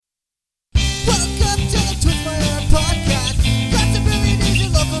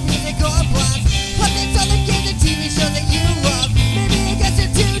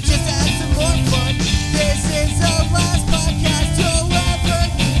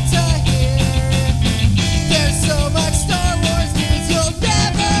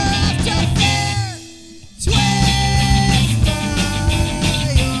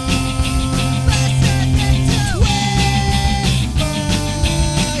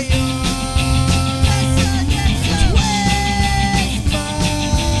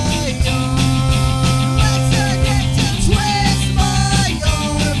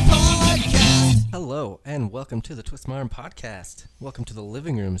welcome to the Twist My Arm Podcast. Welcome to the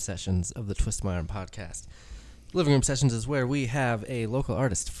living room sessions of the Twist My Arm Podcast. Living room sessions is where we have a local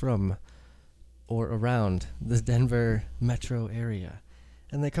artist from or around the Denver metro area,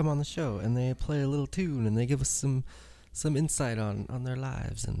 and they come on the show and they play a little tune and they give us some insight on their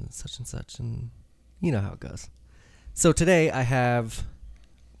lives and such, and you know how it goes. So today I have,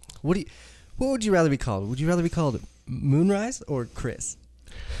 what would you rather be called? Would you rather be called Moonrise or Chris?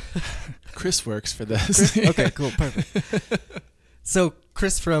 Chris works for this. Chris? Okay, cool, perfect. So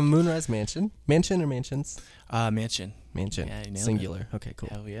Chris from Moonrise Mansion. Mansion or mansions? Mansion. Mansion. Yeah, you nailed Singular. It. Okay, cool.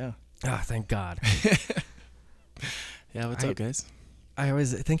 Hell yeah. Ah, thank God. Yeah, what's up, guys? I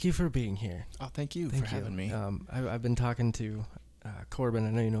always thank you for being here. Oh, thank you for having me. I've been talking to Corbin.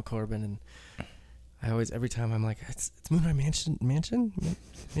 I know you know Corbin, and I always, every time I'm like, it's Moonrise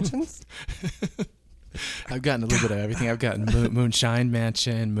Mansions? I've gotten a little bit of everything. I've gotten Moonshine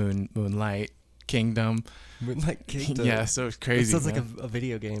Mansion, Moonlight Kingdom. Moonlight Kingdom. Yeah, so it's crazy. It sounds like a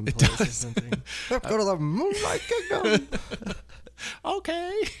video game place or something. Let's go to the Moonlight Kingdom.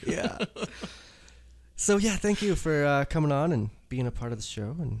 Okay. Yeah. So yeah, thank you for coming on and being a part of the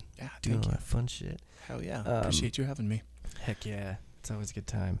show and doing all that fun shit. Hell yeah. Appreciate you having me. Heck yeah. It's always a good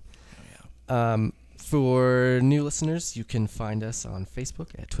time. Hell yeah. For new listeners, you can find us on Facebook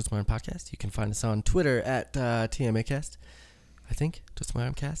at Twist My Arm Podcast. You can find us on Twitter at TMAcast. I think Twist My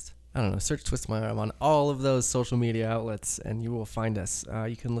Arm Cast. I don't know. Search Twist My Arm on all of those social media outlets, and you will find us.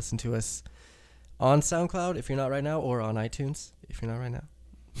 You can listen to us on SoundCloud if you're not right now, or on iTunes if you're not right now.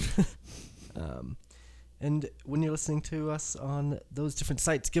 And when you're listening to us on those different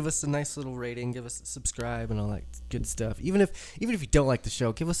sites, give us a nice little rating, give us a subscribe and all that good stuff. Even if you don't like the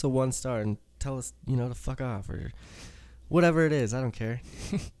show, give us a 1-star and tell us, to fuck off or whatever it is. I don't care.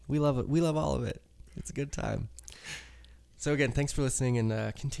 We love it. We love all of it. It's a good time. So again, thanks for listening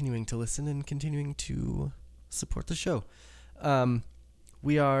and continuing to listen and continuing to support the show.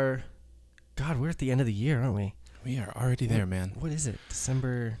 We're at the end of the year, aren't we? We are already there, man. What is it?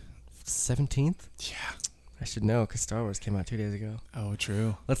 December 17th? Yeah. I should know because Star Wars came out 2 days ago. Oh,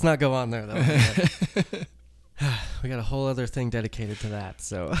 true. Let's not go on there, though. We got a whole other thing dedicated to that.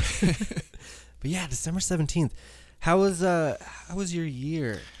 So, but yeah, December 17th. How was your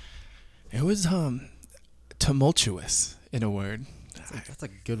year? It was tumultuous, in a word. That's a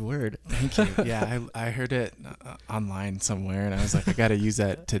good word. Thank you. Yeah, I heard it online somewhere, and I was like, I got to use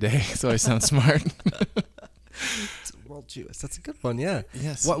that today so I sound smart. Tumultuous. That's a good one, yeah.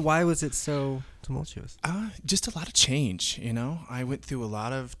 Yes. Why was it so tumultuous? Just a lot of change, I went through a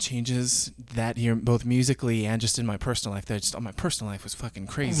lot of changes that year, both musically and just in my personal life. My personal life was fucking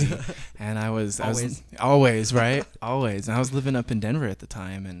crazy. And I was always, right? Always. And I was living up in Denver at the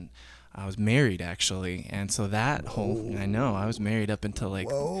time, and I was married, actually. And so that I was married up until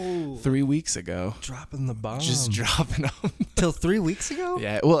 3 weeks ago. Dropping the bomb. Just dropping them. Till 3 weeks ago?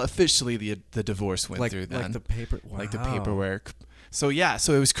 Yeah. Well, officially the divorce went through then. Like the paper. Wow. Like the paperwork. So yeah,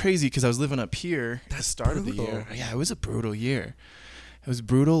 so it was crazy because I was living up here at the start of the brutal. year. Yeah, it was a brutal year. It was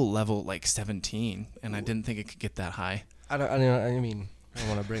brutal level 17, and I didn't think it could get that high. I don't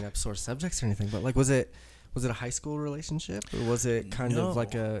want to bring up sore subjects or anything, but was it a high school relationship, or was it kind of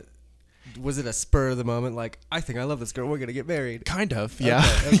like was it a spur of the moment, like, I think I love this girl, we're going to get married? Kind of, yeah.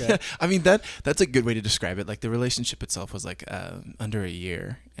 Okay. I mean, that's a good way to describe it. Like, the relationship itself was under a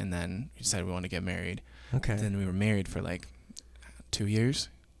year, and then we decided we want to get married. Okay. Then we were married for 2 years.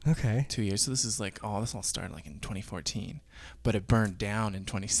 Okay. 2 years. So this is this all started in 2014, but it burned down in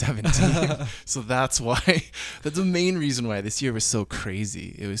 2017. So that's the main reason why this year was so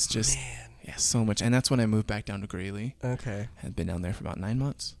crazy. It was just, so much. And that's when I moved back down to Greeley. Okay. I'd been down there for about 9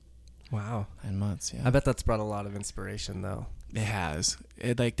 months. Wow. 9 months, yeah. I bet that's brought a lot of inspiration, though. It has.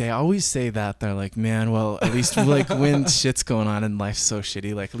 They always say that. They're like, man, well, at least when shit's going on and life's so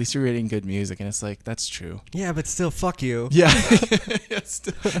shitty, at least you're writing good music. And it's like, that's true. Yeah, but still, fuck you. Yeah.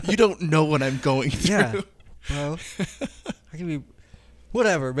 You don't know what I'm going through. Yeah. Bro, I can be...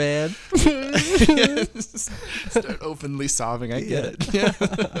 Whatever, man. Start openly sobbing. I get it. Yeah.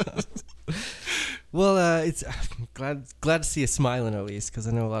 Well, it's glad to see you smiling at least, because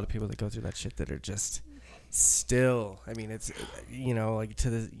I know a lot of people that go through that shit that are just still. I mean, it's to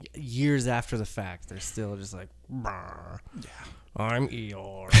the years after the fact, they're still just like, yeah, I'm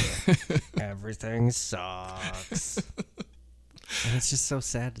Eeyore. Everything sucks, and it's just so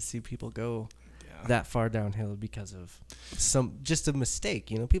sad to see people go that far downhill because of just a mistake.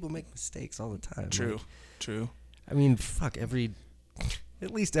 People make mistakes all the time. True. I mean, fuck, at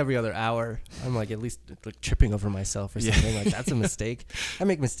least every other hour, I'm at least tripping over myself or something. That's a mistake. I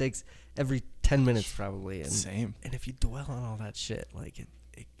make mistakes every 10 minutes probably. And, Same. And if you dwell on all that shit,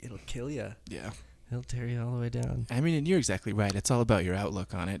 it'll kill you. Yeah. He'll tear you all the way down. I mean, and you're exactly right. It's all about your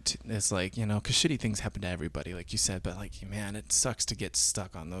outlook on it. It's like, you know, because shitty things happen to everybody, like you said. But, like, man, it sucks to get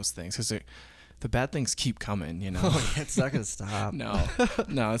stuck on those things because the bad things keep coming, you know. Oh, yeah, it's not going to stop. No.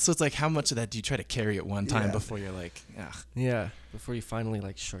 So it's like, how much of that do you try to carry at one time before you're like, ugh. Yeah, before you finally,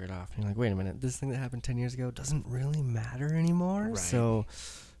 like, shrug it off. And you're like, wait a minute, this thing that happened 10 years ago doesn't really matter anymore? Right. So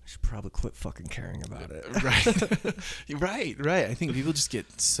I should probably quit fucking caring about it. Right. I think people just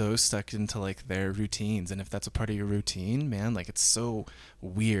get so stuck into, like, their routines. And if that's a part of your routine, man, like, it's so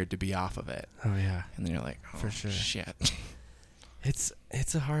weird to be off of it. Oh, yeah. And then you're like, oh, For sure. Shit. It's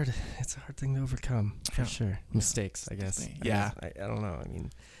a hard thing to overcome, for sure. Mistakes, I guess. Yeah. I don't know. I mean,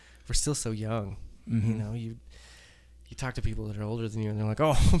 we're still so young. Mm-hmm. You know, you talk to people that are older than you, and they're like,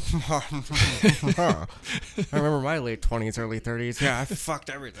 "Oh, I remember my late 20s, early 30s. Yeah, I fucked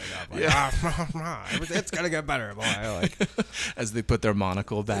everything up. Like, it's gonna get better, boy." Like, as they put their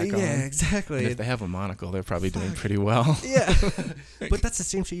monocle back on. Yeah, exactly. And if they have a monocle, they're probably doing pretty well. Yeah, but that's the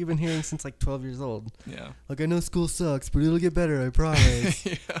same shit you've been hearing since like 12 years old. Yeah. Like, I know school sucks, but it'll get better, I promise.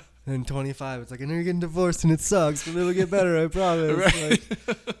 Yeah. And 25, it's like, I know you're getting divorced and it sucks, but it'll get better, I promise. Right.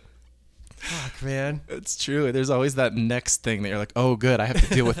 Like, fuck, man. It's true. There's always that next thing that you're like, oh, good, I have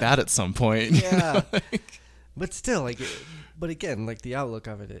to deal with that at some point. Yeah. But still, like, but again, like, the outlook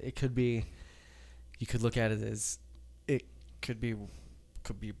of it could be, you could look at it as, it could be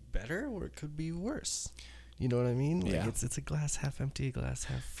better or it could be worse. You know what I mean? Like, yeah. It's a glass half empty, glass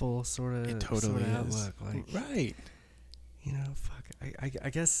half full sort of. It totally is. Outlook. Like, right. You know, fuck. I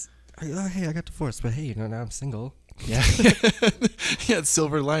guess. Hey, I got divorced, but hey, you know, now I'm single. Yeah. Yeah, it's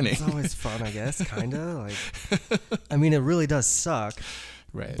silver lining. It's always fun, I guess, kind of. Like, I mean, it really does suck.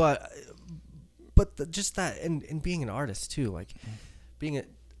 Right. But just that, and being an artist too, like,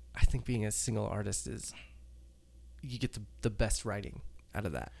 I think being a single artist is, you get the best writing out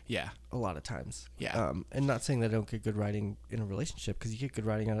of that. Yeah. A lot of times. Yeah. And not saying that I don't get good writing in a relationship, because you get good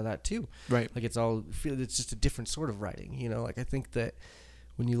writing out of that too. Right. Like, it's just a different sort of writing, you know? Like, I think that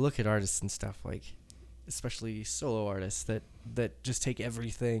when you look at artists and stuff, like, especially solo artists that just take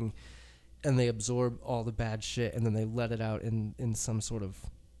everything and they absorb all the bad shit and then they let it out in some sort of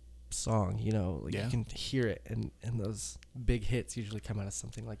song, you know? Like, you can hear it, and those big hits usually come out of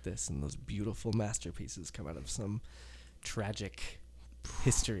something like this, and those beautiful masterpieces come out of some tragic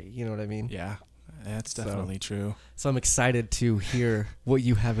history, you know what I mean? Yeah, that's definitely true. So I'm excited to hear what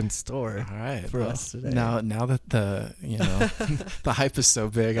you have in store. All right, for us today. Now that the the hype is so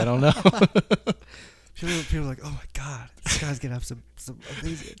big, I don't know. People are like, oh my god, this guy's gonna have some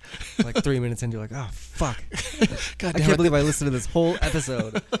amazing. Like 3 minutes into, like, oh fuck, God, I can't believe I listened to this whole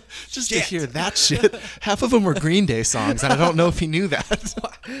episode just to hear that shit. Half of them were Green Day songs, and I don't know if he knew that.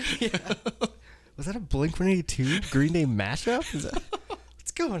 Yeah. Was that a Blink-182 Green Day mashup?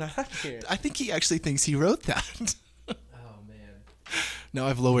 What's going on here? I think he actually thinks he wrote that. Oh man. No,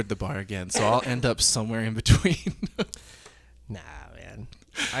 I've lowered the bar again, so I'll end up somewhere in between. Nah, man.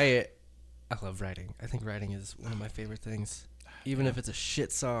 I love writing. I think writing is one of my favorite things. Even if it's a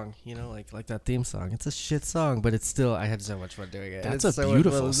shit song, you know, like that theme song. It's a shit song, but it's still, I had so much fun doing it. That's a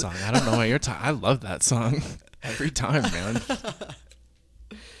beautiful song. I don't know what you're talking. I love that song every time, man.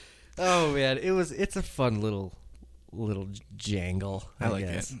 Oh man, it's a fun little jangle. I like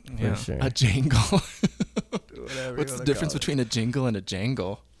guess, it. For Yeah. sure. A jangle. Whatever. What's the difference between a jingle and a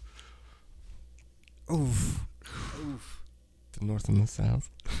jangle? Oof. The North and the South.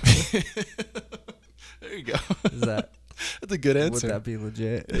 There you go. Is that? That's a good answer. Would that be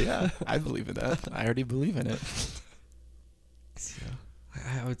legit? Yeah, I believe in that. I already believe in it. So,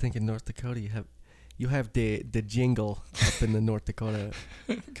 I would think in North Dakota you have the jingle up in the North Dakota,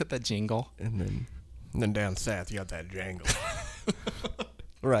 Got that jingle. and then down south you got that jangle.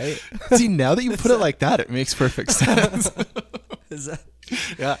 Right? See, now that you put it like that, it makes perfect sense. Is that?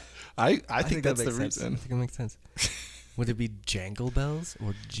 Yeah, I think that's the makes sense. reason. I think it makes sense. Would it be Jangle Bells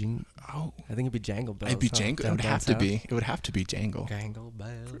or Jing? Oh, I think it'd be Jangle Bells. it'd be huh? jangle. It Down would have to south. be. It would have to be jangle. Jangle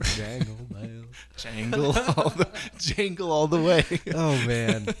Bells, Jangle Bells. Jangle all the way. Oh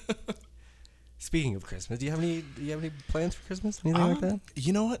man. Speaking of Christmas, do you have any plans for Christmas? Anything like that?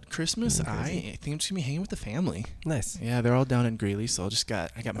 You know what? Christmas, Anything I crazy? think I'm just gonna be hanging with the family. Nice. Yeah, they're all down in Greeley, so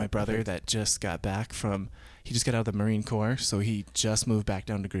I got my brother that just got back from. He just got out of the Marine Corps, so he just moved back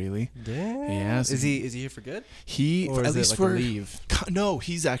down to Greeley. Damn. Yeah, so Is he here for good? He Or at is least it like for a leave? No,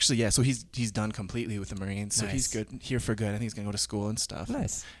 he's actually so he's done completely with the Marines, so he's Nice. good here for good. I think he's gonna go to school and stuff.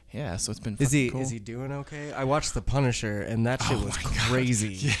 Nice. Yeah, so it's been. Is he cool. is he doing okay? I watched The Punisher and that shit Oh was my God.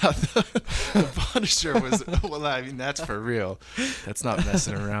 crazy. Yeah, the Punisher was. Well, I mean that's for real. That's not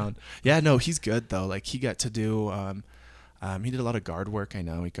messing around. Yeah, no, he's good though. Like he got to do He did a lot of guard work. I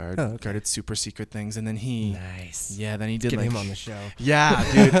know he guarded super secret things, and then he nice. Yeah, then he did Get like him on the show. Yeah,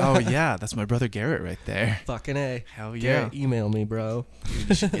 dude. Oh yeah, that's my brother Garrett right there. Fucking A. Hell yeah. Garrett, email me, bro. Dude,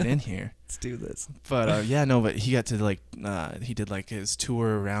 you should get in here. Let's do this. But but he got to like he did like his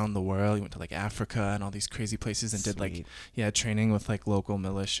tour around the world. He went to like Africa and all these crazy places and did like training with like local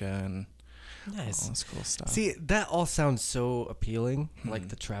militia and nice. all this cool stuff. See, that all sounds so appealing, like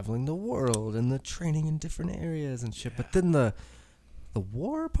the traveling the world and the training in different areas and shit. Yeah. But then the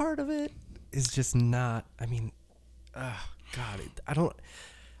war part of it is just not. I mean, God, I don't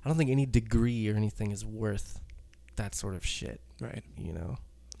think any degree or anything is worth that sort of shit. Right. You know,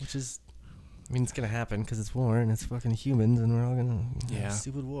 which is. I mean, it's going to happen because it's war and it's fucking humans and we're all going to have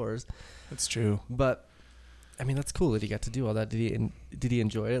stupid wars. That's true. But, I mean, that's cool that he got to do all that. Did he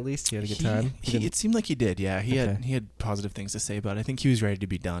enjoy it at least? He had a good time? It seemed like he did, yeah. He had positive things to say about it. I think he was ready to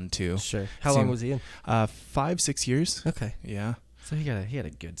be done, too. Sure. How long was he in? 5-6 years. Okay. Yeah. So he had a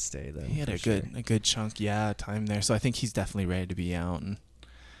good stay then. He had a good chunk, time there. So I think he's definitely ready to be out and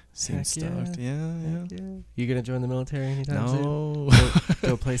seems stoked. Yeah. You gonna join the military anytime soon? No.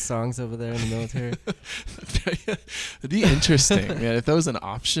 Go play songs over there in the military. It'd be interesting, man. If that was an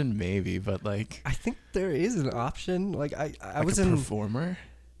option, maybe. But like, I think there is an option. Like I was a performer.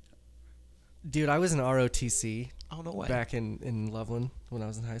 Dude, I was in ROTC. Oh no way. Back in Loveland when I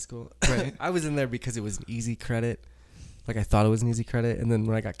was in high school. Right. I was in there because it was an easy credit. Like I thought it was an easy credit, and then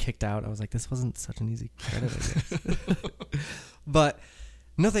when I got kicked out, I was like, this wasn't such an easy credit, I guess. But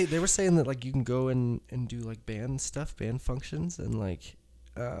no, they were saying that like you can go and do like band functions, and like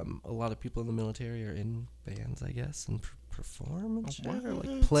a lot of people in the military are in bands, I guess, and perform and shit, or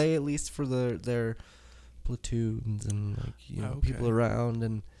like play at least for their platoons and like people around,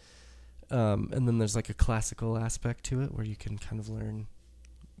 and then there's like a classical aspect to it where you can kind of learn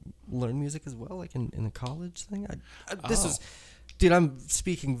music as well, like in a college thing. This is, dude, I'm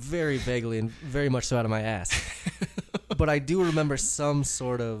speaking very vaguely and very much so out of my ass. But I do remember some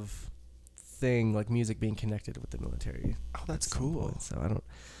sort of thing like music being connected with the military. Oh, that's cool. Point. So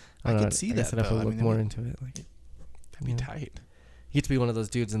I can see that. I'd have to look more into it. Like, that'd be tight. You get to be one of those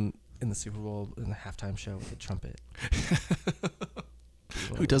dudes in the Super Bowl in the halftime show with a trumpet.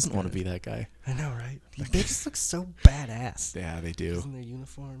 Who doesn't want to be that guy? I know, right? Like, they just look so badass. Yeah, they do. In their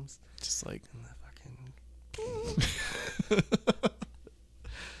uniforms, just like in the fucking.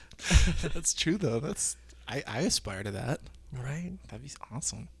 That's true though. I aspire to that. Right? That'd be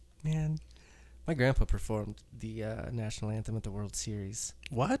awesome. Man, my grandpa performed the national anthem at the World Series.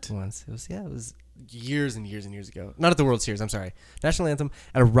 What? Once. It was years and years and years ago. Not at the World Series, I'm sorry. National anthem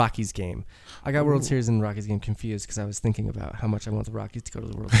at a Rockies game. I got World Series and Rockies game confused because I was thinking about how much I want the Rockies to go to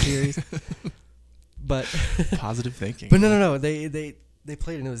the World Series. But positive thinking. But no. They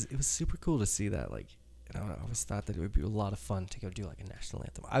played, and it was super cool to see that. Like, and I always thought that it would be a lot of fun to go do like a national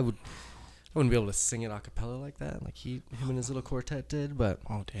anthem. I wouldn't be able to sing it a cappella like that, like him and his little quartet did. But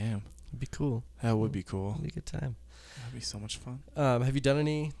oh damn, it'd be cool. That would be cool. It'd be a good time. That'd be so much fun. Have you done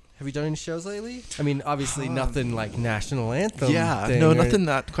any shows lately? I mean, obviously nothing like national anthem. Yeah, no, nothing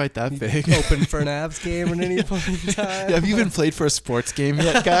not quite that big. Open for an Avs game at any point in time. Yeah, have you even played for a sports game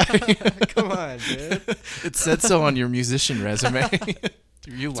yet, guy? Come on, dude. It said so on your musician resume. Are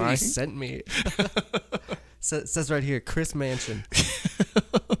you lying? He sent me. Says right here, Chris Mansion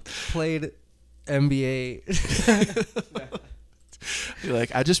played NBA. You're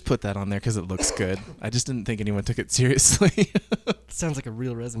like, I just put that on there because it looks good. I just didn't think anyone took it seriously. Sounds like a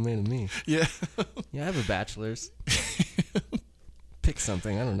real resume to me. Yeah. Yeah, I have a bachelor's. Pick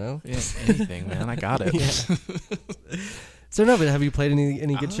something, I don't know. Yeah, anything, man. I got it. Yeah. So no, but have you played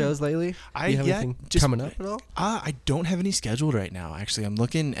any good shows lately? Do you have anything coming up at all? I don't have any scheduled right now. Actually, I'm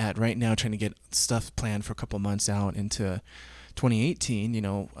looking at right now trying to get stuff planned for a couple months out into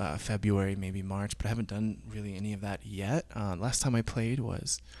 2018. February, maybe March, but I haven't done really any of that yet. Last time I played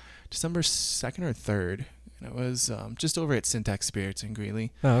was December 2nd or 3rd. And it was just over at Syntax Spirits in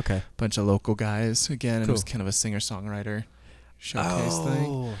Greeley. Oh, okay. Bunch of local guys again. Cool. And it was kind of a singer-songwriter showcase thing.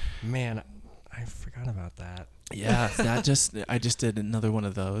 Oh man, I forgot about that. Yeah, I just did another one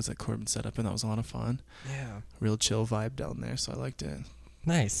of those that Corbin set up, and that was a lot of fun. Yeah, real chill vibe down there, so I liked it.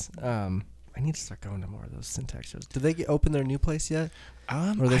 Nice. I need to start going to more of those Syntax shows. Did they open their new place yet? Or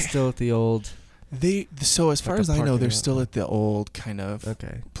are they still at the old? So as far as I know, they're still at the old kind of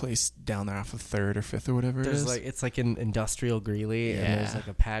okay place down there off of 3rd or 5th or whatever. There's it's like an industrial Greeley, and there's like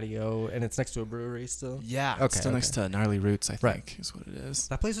a patio, and it's next to a brewery still. Yeah, okay, still next to Gnarly Roots, I think is what it is.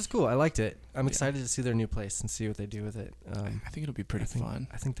 That place is cool. I liked it. I'm excited to see their new place and see what they do with it. I think it'll be pretty fun.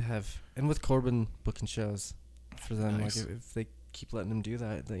 I think they have, and with Corbin booking shows for them, like if they keep letting them do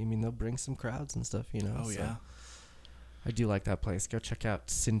that, they'll bring some crowds and stuff. Oh so. Yeah. I do like that place. Go check out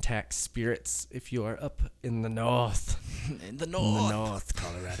Syntax Spirits if you are up in the north. In the In the north,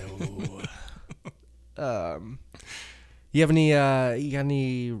 Colorado. You have any? You got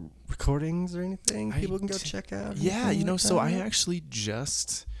any recordings or anything people can go check out? Yeah, so I actually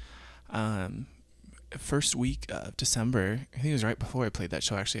just, first week of December, I think it was right before I played that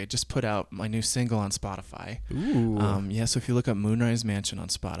show. Actually, I just put out my new single on Spotify. Ooh. Yeah. So if you look up Moonrise Mansion on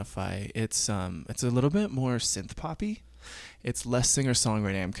Spotify, it's a little bit more synth poppy. It's less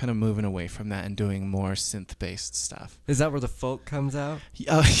singer-songwriter. I'm kind of moving away from that and doing more synth-based stuff. Is that where the folk comes out?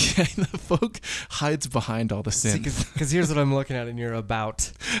 Yeah, the folk hides behind all the synth. Because here's what I'm looking at in your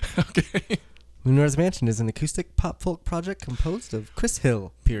about. Okay. Moonrise Mansion is an acoustic pop folk project composed of Chris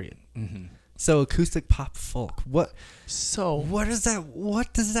Hill, period. Mm-hmm. So acoustic pop folk. What So does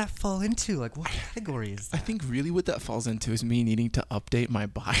that fall into? Like, what category is that? I think really what that falls into is me needing to update my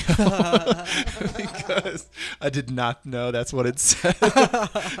bio because I did not know that's what it said.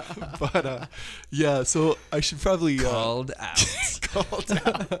 But yeah, so I should probably Called out. called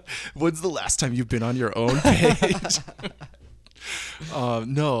out. When's the last time you've been on your own page?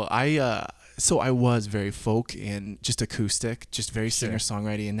 No, so I was very folk and just acoustic, just very Sure.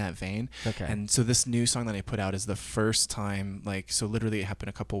 singer-songwriting in that vein. Okay. And so this new song that I put out is the first time, so literally it happened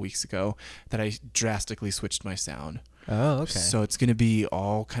a couple weeks ago, that I drastically switched my sound. Oh, okay. So it's going to be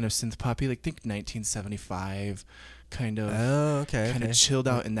all kind of synth poppy, like think 1975, kind of kind of chilled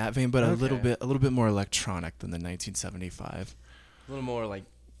out in that vein, but a little bit more electronic than the 1975. A little more like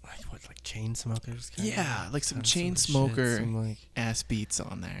Chainsmokers? Yeah, like some Chain Chainsmoker ass beats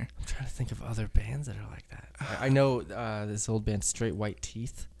on there. I'm trying to think of other bands that are like that. I know this old band, Straight White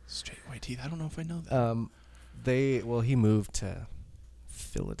Teeth. Straight White Teeth. I don't know if I know that. He moved to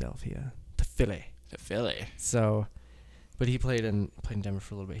Philadelphia, to Philly. So, but he played in Denver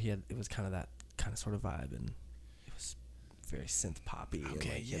for a little bit. It was kind of that kind of sort of vibe, and it was very synth poppy. Okay,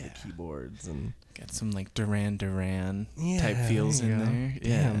 and, he had the keyboards and got some like Duran Duran type feels in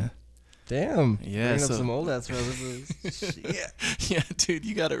there. Damn. Yeah. Bringing So up some old ass references. Shit. Yeah, dude,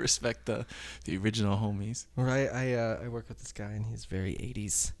 you gotta respect the original homies. Right. I work with this guy, and he's very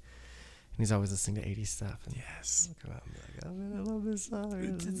 80s. And he's always listening to 80s stuff. And Yes. I'll come out and be like, oh, man, I love this song.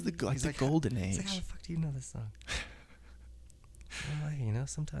 It's the He's like, golden He's age. like, how the fuck do you know this song? I'm like,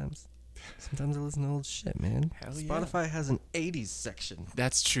 sometimes I listen to old shit, man. Hell yeah. Spotify has an 80s section.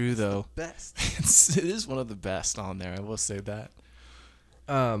 That's true, though. Best. It is one of the best on there. I will say that.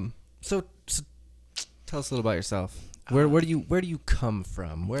 So tell us a little about yourself. Where do you come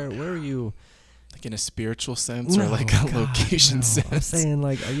from? Where are you? Like in a spiritual sense or like a location sense? I'm saying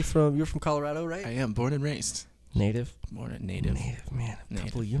you're from Colorado, right? I am born and raised. Native. Born and native. Native, man. A Native.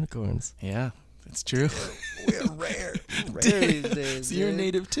 couple of unicorns. Yeah, that's true. We're rare. Rare these days. So you're a dude.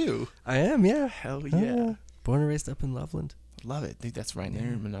 native too. I am, yeah. Hell Oh, yeah. Born and raised up in Loveland. Love it. Dude, that's right there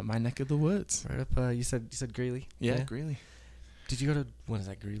in my neck of the woods. Right up. You said Greeley. Yeah, Greeley. Did you go to what is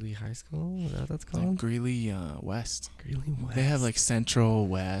that? Greeley High School? Is that what that's It's like called? Greeley West. Greeley West. They have like Central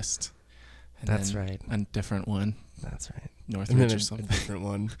West. And That's then right. A different one, That's right. Northridge or something. A different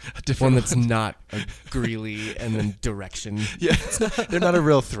one. A different One that's not a Greeley and then direction. Yeah, they're not a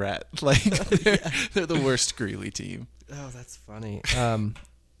real threat. Like they're the worst Greeley team. Oh, that's funny. I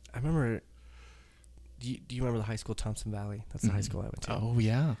remember. Do you remember the high school, Thompson Valley? That's the high school I went to. Oh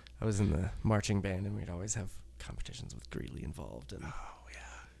yeah. I was in the marching band, and we'd always have competitions with Greeley involved. And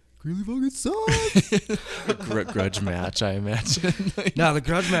Greeley fucking sucks. Grudge match, I imagine. No, the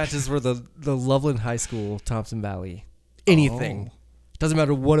grudge matches were the Loveland High School, Thompson Valley. Anything. Doesn't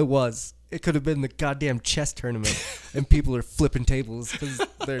matter what it was. It could have been the goddamn chess tournament, and people are flipping tables because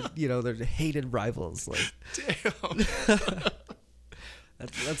they're hated rivals. Like, Damn.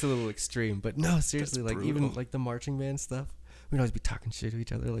 that's a little extreme, but no, seriously, That's like even brutal. like the marching band stuff, we'd always be talking shit to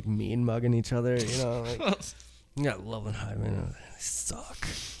each other, like mean mugging each other. Like, yeah, Loveland High, man, they suck.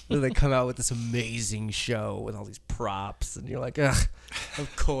 Then they come out with this amazing show with all these props, and you're like, ugh,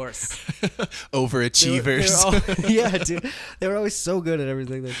 of course. Overachievers. Yeah, dude. They were always so good at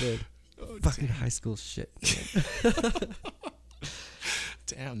everything they did. Fucking high school shit.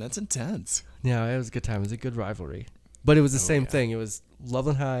 Damn, that's intense. Yeah, it was a good time. It was a good rivalry. But it was the same yeah. thing. It was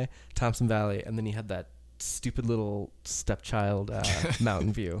Loveland High, Thompson Valley, and then you had that stupid little stepchild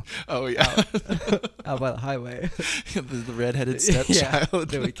Mountain View. Oh yeah. Out by the highway. the redheaded stepchild.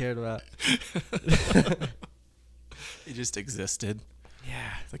 That we cared about. It just existed.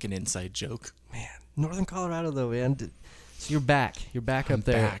 Yeah. It's like an inside joke. Man. Northern Colorado, though, man. So you're back. You're back up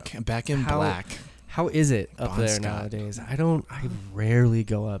there. I'm back in black. How is it up Bon there Scott. nowadays? I rarely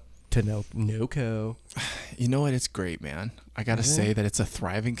go up to NoCo. You know what? It's great, man. I got to say that it's a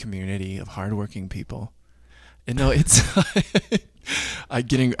thriving community of hardworking people. No, it's I'm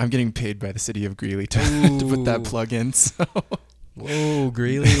getting paid by the city of Greeley to put that plug in. So. Whoa,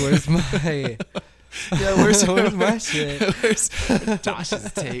 Greeley, where's my? Yeah, where's my shit? Where's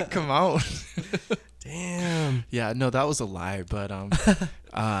Josh's take? Come on. Damn. Yeah, no, that was a lie, but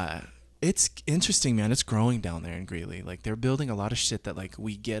it's interesting, man. It's growing down there in Greeley. Like they're building a lot of shit that like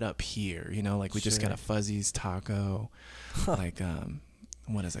we get up here, you know, like we just got a Fuzzy's taco, like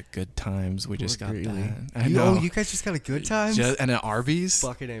what is it? Good Times. We just got Greeley. That. I know. You guys just got a Good Times? And an Arby's.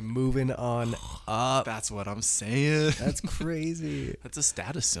 Fucking moving on up. That's what I'm saying. That's crazy. That's a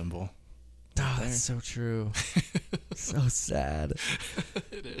status symbol. Oh, that's so true. So sad.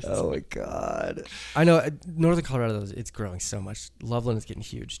 It is. Oh my God. I know Northern Colorado, it's growing so much. Loveland is getting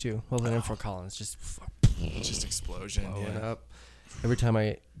huge too. Loveland and Fort Collins just explosion. Blowing up. Every time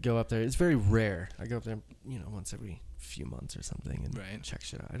I go up there, it's very rare. I go up there, once every few months or something and check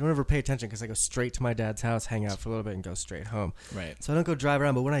shit out. I don't ever pay attention because I go straight to my dad's house, hang out for a little bit, and go straight home. Right. So I don't go drive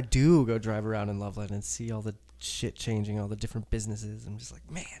around. But when I do go drive around in Loveland and see all the shit changing, all the different businesses, I'm just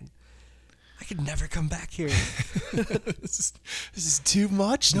like, man, I could never come back here. This is too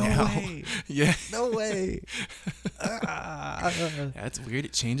much now. No way. Yeah. No way. Yeah, it's weird.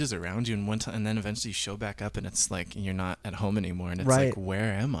 It changes around you, and then eventually you show back up, and it's like you're not at home anymore, and it's like,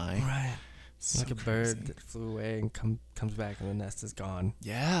 where am I? Right. It's like a bird that flew away and comes back, and the nest is gone.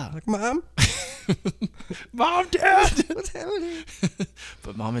 Yeah. Like, Mom? Mom, Dad! What's happening?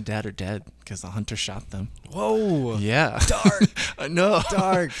 But Mom and Dad are dead because the hunter shot them. Whoa. Yeah. Dark. I know.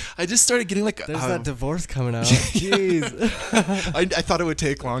 Dark. I just started getting like... There's that divorce coming out. Jeez. I thought it would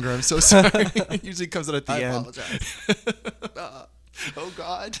take longer. I'm so sorry. It usually comes out at the end. I apologize. Oh,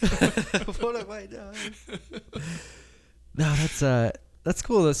 God. What have I done? No, that's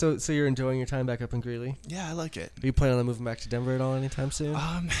cool. So you're enjoying your time back up in Greeley? Yeah, I like it. Are you planning on moving back to Denver at all anytime soon?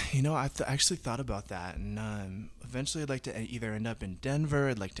 I've actually thought about that, and eventually I'd like to either end up in Denver.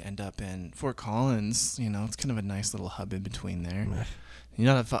 I'd like to end up in Fort Collins. It's kind of a nice little hub in between there. You're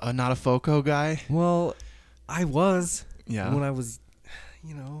not a FOCO guy? Well, I was. Yeah. When I was,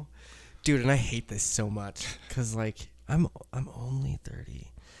 dude, and I hate this so much because like I'm only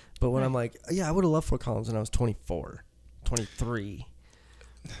 30, but when I'm like, yeah, I would have loved Fort Collins when I was 24, 23.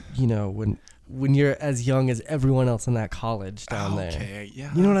 When you're as young as everyone else in that college down there. Okay,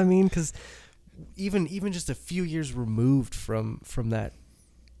 yeah. You know what I mean? Because even just a few years removed from that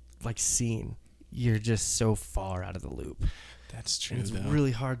like scene, you're just so far out of the loop. That's true. And it's really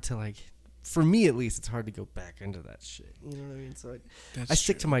hard to like, for me at least, it's hard to go back into that shit. You know what I mean? So I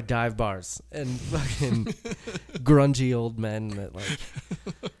stick to my dive bars and fucking grungy old men that like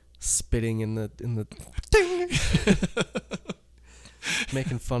spitting in the ding.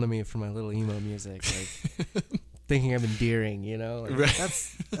 Making fun of me for my little emo music, like thinking I'm endearing, like, right.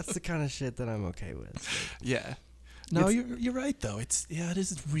 That's the kind of shit that I'm okay with. Like, yeah. No, you're right though. It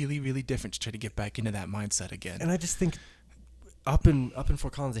is really, really different to try to get back into that mindset again. And I just think up in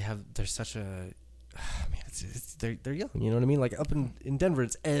Fort Collins there's such a they're young, you know what I mean? Like up in Denver,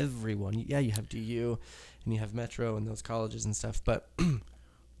 it's everyone. Yeah, you have DU and you have Metro and those colleges and stuff, but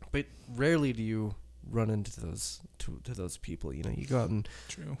rarely do you run into those people. You go out and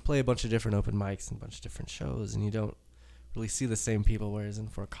play a bunch of different open mics and a bunch of different shows, and you don't really see the same people. Whereas in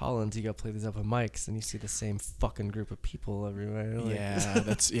Fort Collins, you go play these open mics and you see the same fucking group of people everywhere. Like,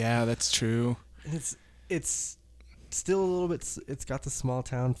 that's true. And it's still a little bit. It's got the small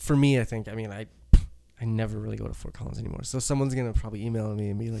town for me. I think. I mean, I never really go to Fort Collins anymore. So someone's gonna probably email me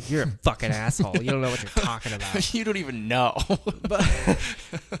and be like, "You're a fucking asshole. You don't know what you're talking about. You don't even know."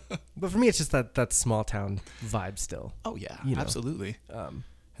 But for me, it's just that small town vibe still. Oh yeah, absolutely. And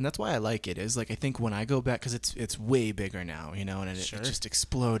that's why I like it. Is like I think when I go back, because it's way bigger now, and it just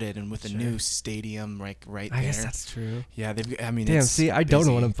exploded, and with a new stadium right there. I guess that's true. Yeah, damn. See, I don't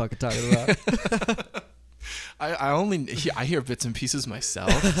know what I'm fucking talking about. I hear bits and pieces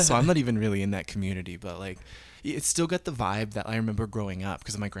myself, so I'm not even really in that community, but like it's still got the vibe that I remember growing up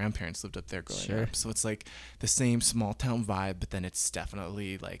because my grandparents lived up there growing up. So it's like the same small town vibe, but then it's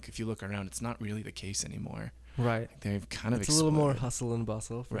definitely like if you look around, it's not really the case anymore. Right. They've kind of It's a little more hustle and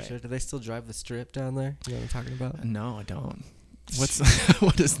bustle for sure. Do they still drive the strip down there? You know what I'm talking about? No, I don't.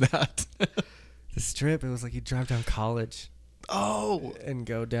 What is that? The strip, it was like you drive down College. Oh. And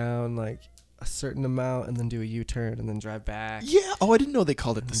go down like a certain amount and then do a U-turn and then drive back. Yeah. Oh, I didn't know they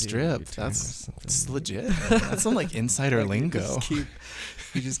called it the strip. That's legit. That's some like insider like lingo. You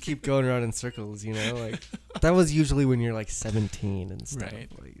just keep going around in circles, like that was usually when you're like 17 and stuff. Right.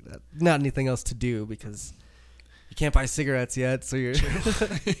 Like that. Not anything else to do because you can't buy cigarettes yet, so you're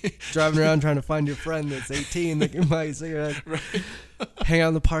driving around trying to find your friend that's 18 that can buy you cigarettes. Right. Hang out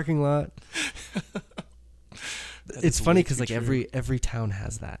in the parking lot. It's funny because like every town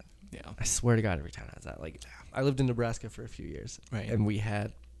has that. Yeah. I swear to God, every town has that. Like, I lived in Nebraska for a few years, Right. and we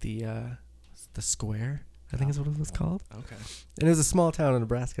had the square, I think is what it was called. Okay. And it was a small town in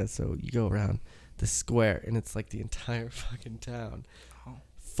Nebraska, so you go around the square, and it's like the entire fucking town. Oh.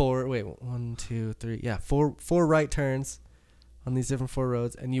 Four right turns on these different 4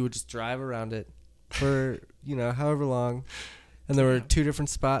 roads, and you would just drive around it for, however long. And there were 2 different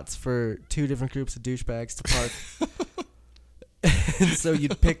spots for 2 different groups of douchebags to park. And so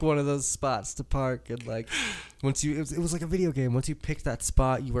you'd pick one of those spots to park, and like it was like a video game. Once you picked that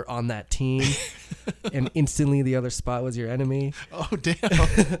spot, you were on that team, and instantly the other spot was your enemy. Oh damn!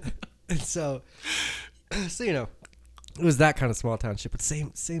 And so it was that kind of small town shit, but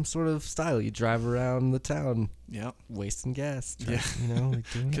same sort of style. You drive around the town, wasting gas.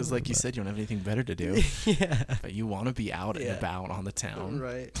 Because like you said, you don't have anything better to do. Yeah, but you want to be out and about on the town,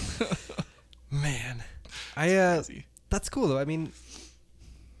 right? Man, crazy. That's cool though. I mean,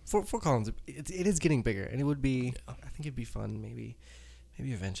 Fort Collins, it is getting bigger, and it would be. I think it'd be fun. Maybe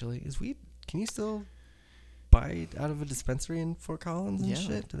eventually. Can you still buy out of a dispensary in Fort Collins and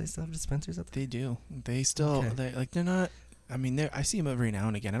shit? Do they still have dispensaries up there? They do. They still. Okay. They're not. I mean, I see them every now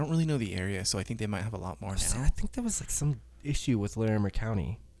and again. I don't really know the area, so I think they might have a lot more now. I think there was like some issue with Larimer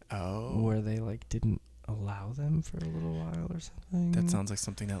County. Oh. Where they like didn't allow them for a little while or something. That sounds like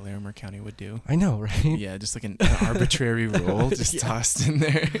something that Larimer County would do. I know, right? Yeah, just like an arbitrary rule just tossed in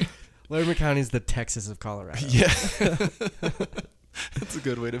there. Larimer County is the Texas of Colorado. Yeah. That's a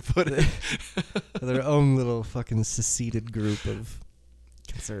good way to put it. Their own little fucking seceded group of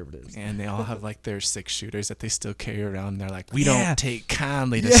conservatives. And they all have like their 6-shooters that they still carry around. And they're like, we don't take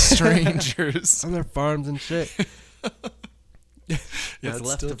kindly to strangers. On their farms and shit. Yeah, what's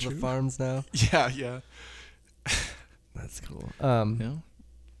left of true. the farms now. Yeah. That's cool. Yeah.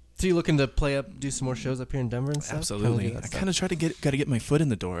 So you looking to do some more shows up here in Denver and stuff? Absolutely. I kind of try to get my foot in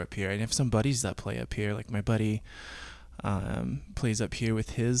the door up here. I have some buddies that play up here. Like my buddy plays up here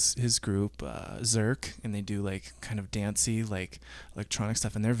with his group, Zerk, and they do like kind of dancey, like electronic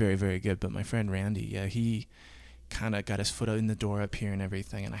stuff, and they're very, very good. But my friend Randy, he kind of got his foot in the door up here and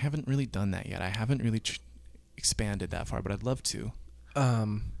everything, and I haven't really done that yet. I haven't really expanded that far, but I'd love to.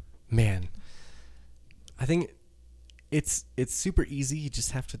 Man, I think it's super easy. You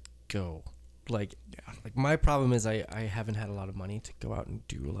just have to go. Like my problem is I haven't had a lot of money to go out and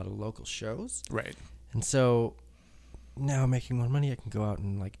do a lot of local shows. Right. And so now making more money, I can go out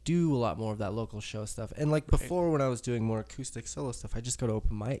and like do a lot more of that local show stuff. And like before, when I was doing more acoustic solo stuff, I just go to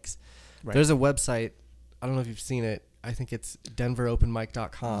open mics. Right. There's a website. I don't know if you've seen it. I think it's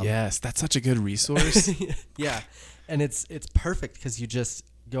denveropenmic.com. Yes, that's such a good resource. Yeah, and it's perfect because you just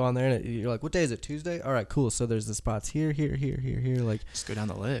go on there and you're like, what day is it? Tuesday? All right, cool. So there's the spots here. Like, just go down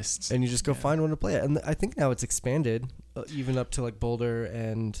the list. And you just go find one to play it. And I think now it's expanded even up to like Boulder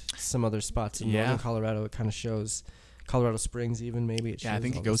and some other spots in northern Colorado. It kind of shows Colorado Springs even maybe. It shows I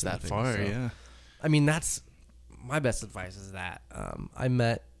think it goes that far, so, I mean, that's my best advice is that. I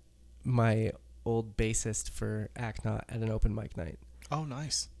met my old bassist for Acknot at an open mic night. Oh,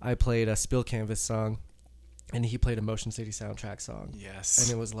 nice. I played a Spill Canvas song, and he played a Motion City soundtrack song. Yes.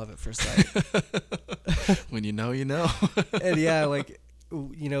 And it was love at first sight. When you know, you know. And yeah, like,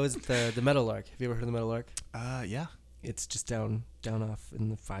 it's the Meadowlark. Have you ever heard of the Meadowlark? Yeah. It's just down off in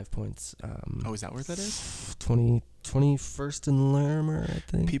the 5 Points. Is that where that is? 21st and Larimer, I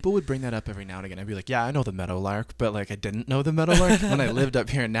think. People would bring that up every now and again. I'd be like, yeah, I know the Meadowlark, but like I didn't know the Meadowlark when I lived up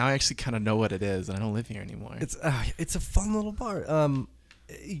here, and now I actually kind of know what it is, and I don't live here anymore. It's a fun little bar.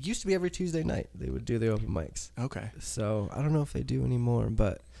 It used to be every Tuesday night they would do the open mics. Okay. So I don't know if they do anymore,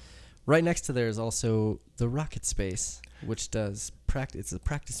 but right next to there is also the Rocket Space, which does practice. It's a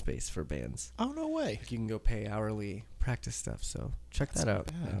practice space for bands. Oh, no way. Like you can go pay hourly practice stuff. So check that out.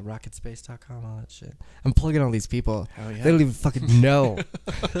 Rocketspace.com, all that shit. I'm plugging all these people. Hell yeah. They don't even fucking know.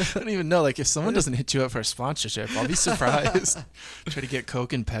 I don't even know. Like if someone doesn't hit you up for a sponsorship, I'll be surprised. Try to get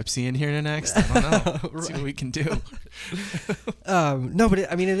Coke and Pepsi in here next. I don't know. Right. See what we can do. No, but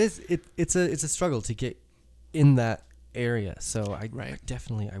it's a struggle to get in that area. So I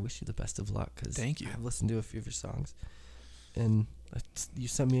definitely wish you the best of luck because thank you. I've listened to a few of your songs, and you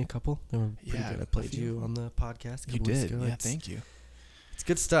sent me a couple. They were pretty good. I played you on the podcast. You did. Yeah, thank you. It's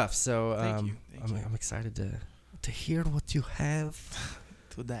good stuff. So thank you. I'm excited to hear what you have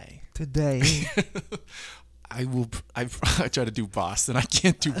today. I try to do Boston. I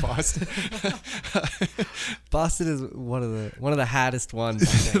can't do Boston. Boston is one of the hottest ones. I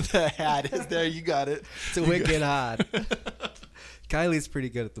think. The hottest. There, you got it. It's a wicked hot. Kylie's pretty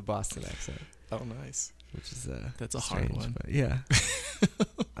good at the Boston accent. Oh, nice. Which is that's a strange, hard one. But yeah.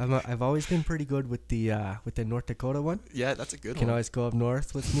 I've always been pretty good with the North Dakota one. Yeah, that's a good Can one. always go up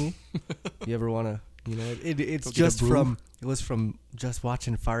north with me. You ever want to, it's Go get a just broom? it was from just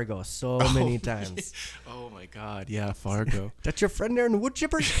watching Fargo so many times. Oh my God, yeah, Fargo. That's your friend there in the wood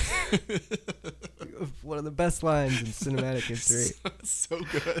chipper? One of the best lines in cinematic history. So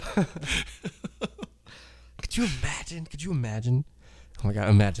good. Could you imagine? Oh my God,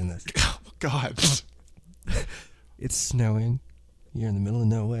 imagine this. Oh God. It's snowing. You're in the middle of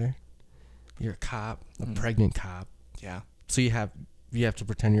nowhere. You're a cop, a pregnant cop. Yeah. So you have to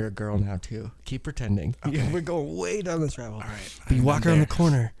pretend you're a girl now too. Keep pretending. Okay. We're going way down this rabbit hole. All right. But you I'm walk around there. the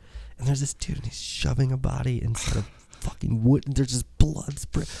corner, and there's this dude, and he's shoving a body inside of fucking wood. And there's just blood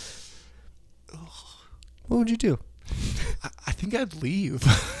spray. What would you do? I think I'd leave.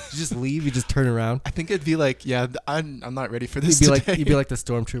 You just leave? You just turn around? I think I'd be like, yeah, I'm not ready for this. You'd today. be like the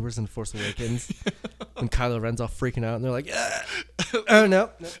stormtroopers in Force Awakens, when Kylo Ren's all freaking out, and they're like, "Oh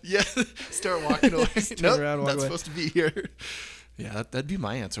no!" Yeah, start walking away. Just Nope, turn around, walk not away. supposed to be here. Yeah, that'd be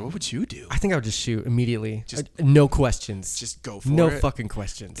my answer. What would you do? I think I would just shoot immediately. Just- No questions. Just go for no it. fucking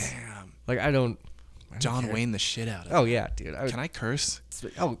questions. Damn. Like I don't John care. Wayne the shit out of it. Oh yeah, dude. Can I curse?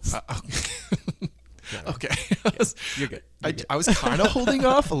 Oh, Okay. Okay. you're good. I was kind of holding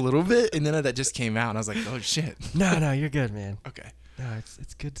off a little bit, and then that just came out, and I was like, oh shit. No, you're good, man. Okay. No,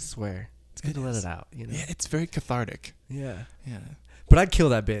 it's good to swear. It's good It to let is. it out. You know. Yeah, it's very cathartic. Yeah. Yeah. But I'd kill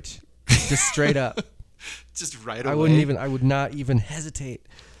that bitch, just straight up. Just right away. I would not even hesitate.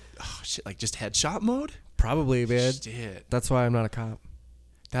 Oh shit! Like just headshot mode. Probably, man. Shit. That's why I'm not a cop.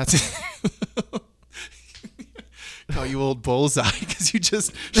 That's it. Call you old bullseye because you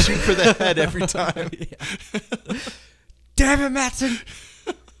just shoot for the head every time. Damn it, Matson!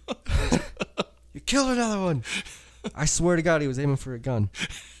 You killed another one. I swear to God, he was aiming for a gun.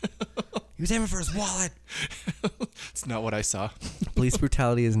 He was aiming for his wallet. It's not what I saw. Police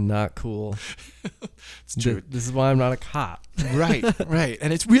brutality is not cool. It's true. This is why I'm not a cop. Right, right.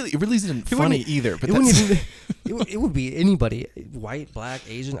 And it really isn't funny wouldn't- either. But It wouldn't that's, even. It would be anybody, white, black,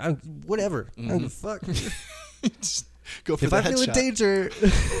 Asian, whatever. I don't give a fuck. just go for If the I feel headshot. in danger,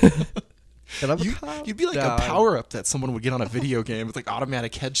 and I'm a cop, You'd be like nah. a power up that someone would get on a video game with like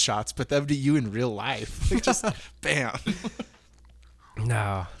automatic headshots, but that would be you in real life. Like just bam.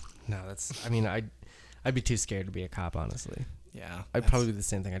 No, that's. I mean, I'd be too scared to be a cop, honestly. Yeah. I'd probably do the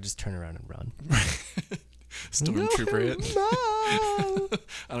same thing. I'd just turn around and run. Stormtrooper it. No.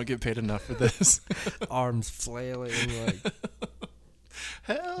 I don't get paid enough for this. Arms flailing like.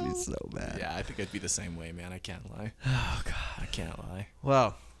 Hell. It'd be so bad. Yeah, I think I'd be the same way, man. I can't lie. Oh God. I can't lie.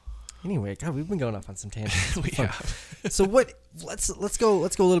 Well. Anyway, God, we've been going off on some tangents. We Fun. have. So what? Let's go a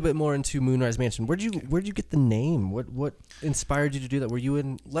little bit more into Moonrise Mansion. Where'd you get the name? What inspired you to do that? Were you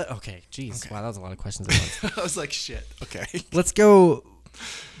in? Okay, jeez, Okay. wow, that was a lot of questions at once. I was like, shit. Okay. Let's go.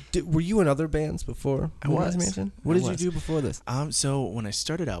 Were you in other bands before I Moonrise was. Mansion? What I did you was. do before this? So when I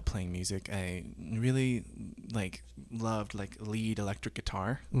started out playing music, I really loved lead electric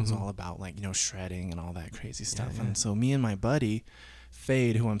guitar. It was all about shredding and all that crazy stuff. yeah. And so me and my buddy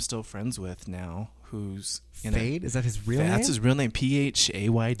Fade, who I'm still friends with now, who's Fade? Is that his real name? That's his real name,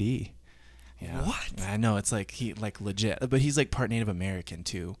 Phayd. Yeah. What? I know, it's he legit, but he's part Native American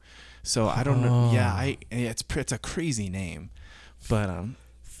too. So I don't know. Yeah, it's a crazy name, but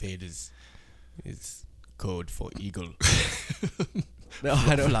Fade is code for eagle. No,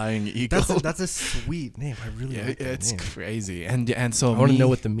 I don't. Flying Eagle. That's a sweet name. I really Yeah, like that it's name. crazy, and so I want to me- know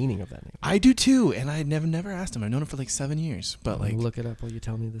what the meaning of that name. I do too, and I never asked him. I've known him for 7 years, but I'll look it up while you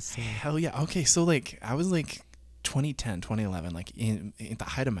tell me this. hell yeah. Okay, so I was 2010, 2011, in the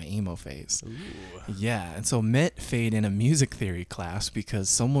height of my emo phase. Ooh. Yeah, and so met Fade in a music theory class because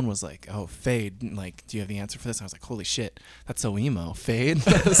someone was like, "Oh, Fade, do you have the answer for this?" And I was like, "Holy shit, that's so emo, Fade."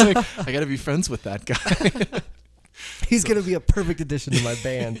 I was like, I gotta be friends with that guy. He's gonna be a perfect addition to my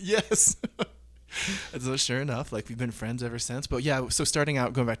band. Yes. And so sure enough, we've been friends ever since. But yeah, so starting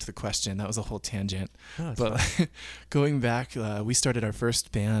out, going back to the question, that was a whole tangent. Oh, it's But fine. going back, we started our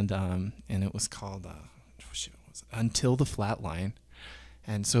first band, and it was called Until the Flatline.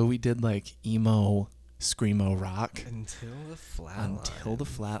 And so we did emo, screamo rock. Until the flat. Until the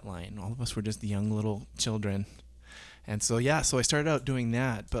Flatline. All of us were just young little children. And so, yeah, so I started out doing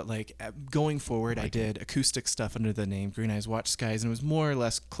that. But going forward, I did acoustic stuff under the name Green Eyes Watch Skies. And it was more or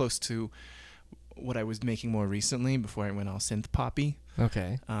less close to what I was making more recently before I went all synth poppy.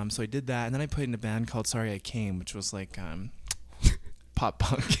 Okay. So I did that, and then I played in a band called Sorry I Came, which was pop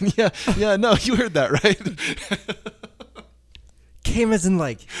punk. And yeah, no, you heard that right. Came as in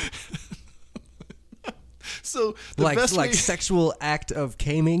So the best way, sexual act of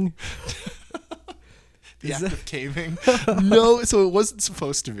caming. The Is act that- of caving. No, so it wasn't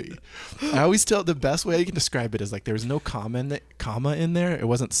supposed to be. I always tell the best way I can describe it is like there was no comma in there. It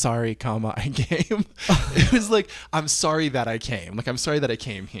wasn't sorry, comma, I came. It was like, I'm sorry that I came. Like, I'm sorry that I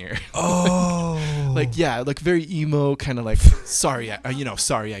came here. Oh. Like, yeah, like very emo, kind of like, sorry,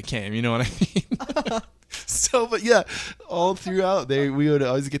 sorry I came. You know what I mean? So, but yeah, all throughout we would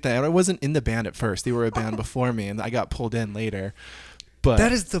always get that. And I wasn't in the band at first. They were a band before me, and I got pulled in later. But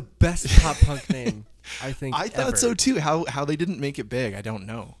That is the best pop punk name, I think. I thought ever. so too. How they didn't make it big, I don't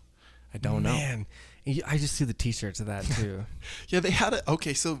know. Man, I just see the T-shirts of that too. Yeah, they had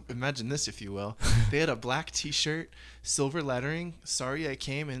okay, so imagine this, if you will. They had a black T-shirt, silver lettering, sorry I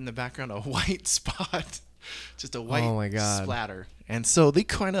came, and in the background a white spot. Just a white Oh my God. splatter. And so they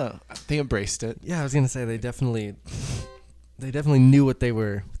they embraced it. Yeah, I was gonna say they definitely knew what they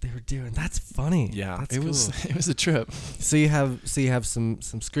were doing. That's funny. Yeah, That's it cool. was a trip. So you have some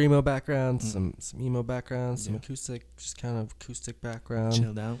screamo background, some emo background, some Yeah. acoustic, just kind of acoustic background.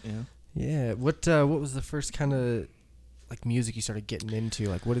 Chilled out, yeah. Yeah. What was the first kind of like music you started getting into?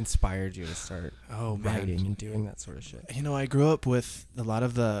 Like what inspired you to start writing and doing that sort of shit? You know, I grew up with a lot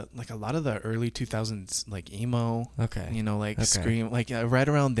of the early 2000s like emo. Okay. You know, like Okay. scream, like right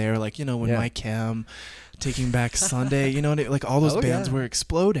around there, like when Yeah. Mike Chem, Taking Back Sunday, like all those Oh, bands yeah. were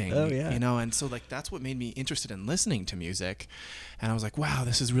exploding. Oh, yeah. And so like that's what made me interested in listening to music, and I was like, wow,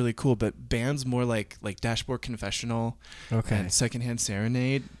 this is really cool. But bands more like Dashboard Confessional, Okay. and Secondhand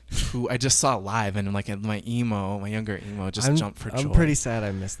Serenade, who I just saw live, and like my younger emo just jumped for joy. I'm pretty sad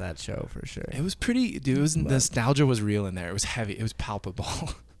I missed that show for sure. It was pretty, dude. It was nostalgia was real in there. It was heavy. It was palpable.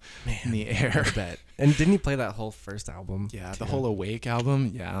 Man, in the air. I bet. And didn't you play that whole first album? Yeah, too? the whole Awake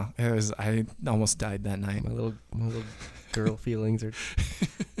album. Yeah, it was. I almost died that night. My little girl feelings or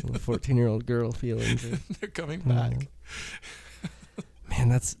little 14-year-old girl feelings. They're coming back. Man,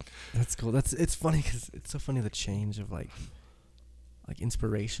 that's cool. It's funny because it's so funny the change of like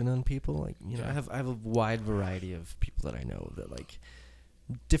inspiration on people. Like Yeah. I have a wide variety of people that I know that like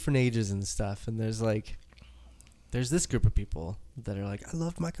different ages and stuff. And there's this group of people that are like, I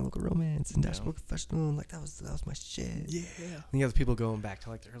loved My Chemical Romance and Yeah. Dashboard Confessional, and like that was my shit. Yeah. And you have people going back to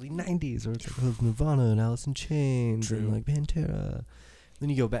like the early '90s, or it's like I love Nirvana and Alice in Chains True. and like Pantera. Then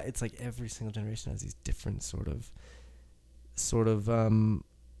you go back. It's like every single generation has these different sort of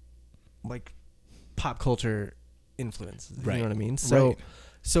like pop culture influences. You Right. know what I mean? So. Right.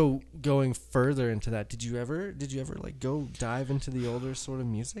 So going further into that, did you ever like go dive into the older sort of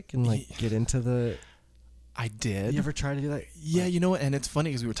music and like get into the? I did. You ever try to do that? Yeah, you know what? And it's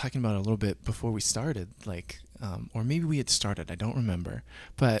funny because we were talking about it a little bit before we started, like, or maybe we had started. I don't remember,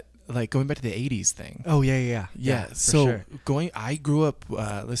 but like going back to the '80s thing. Oh yeah. Yeah, for so sure. I grew up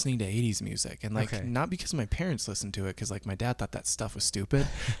listening to '80s music, and like Okay. not because my parents listened to it, because like my dad thought that stuff was stupid.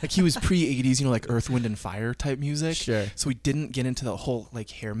 Like he was pre-'80s, like Earth, Wind, and Fire type music. Sure. So we didn't get into the whole like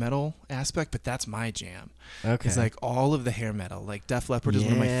hair metal aspect, but that's my jam. Okay. It's like all of the hair metal. Like Def Leppard is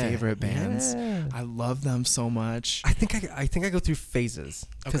one of my Yeah, favorite bands. yeah. I love them so much. I think I go through phases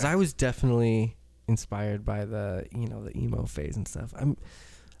because Okay. I was definitely inspired by the the emo phase and stuff.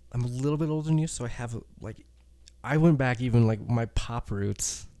 I'm a little bit older than you, so I have like I went back even like my pop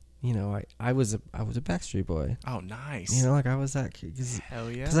roots. I was a Backstreet Boy. Oh, nice. Like I was that kid Hell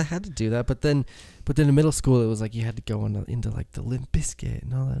yeah. because I had to do that. But then in middle school it was like you had to go into like the Limp Bizkit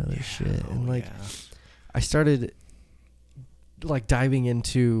and all that other shit, and like I started like diving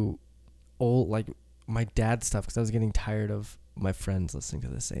into old like my dad's stuff because I was getting tired of my friends listening to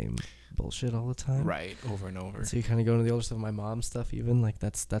the same bullshit all the time. right, over and over. So you kind of go into the older stuff, my mom's stuff even like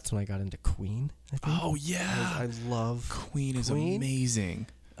that's when I got into Queen. I think. Oh yeah. I love Queen is Queen? amazing.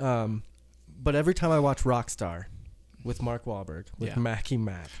 But every time I watch Rockstar with Mark Wahlberg with Yeah. Mackie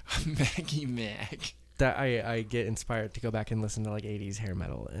Mac, Maggie Mac. that I get inspired to go back and listen to like 80s hair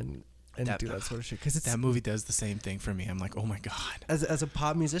metal and do that sort of shit because it's That movie does the same thing for me. I'm like, oh my god. as a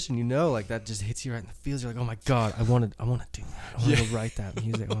pop musician, like that just hits you right in the feels. You're like, oh my god, I want to do that. I want to write that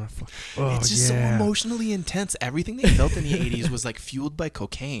music. I want to. It's just so emotionally intense. Everything they felt in the 80s was like fueled by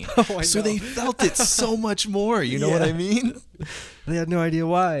cocaine. I So know. they felt it so much more. You know what I Yeah. mean? They had no idea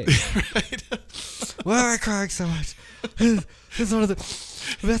why. Right. Why am I crying so much? This is one of the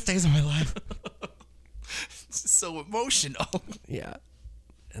best days of my life. It's so emotional. Yeah.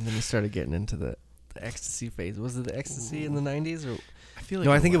 And then you started getting into the ecstasy phase. Was it the ecstasy in the 90s? Or I feel like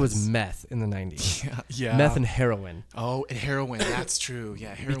no, I think it was meth in the 90s. yeah. Meth and heroin. Oh, and heroin. That's true.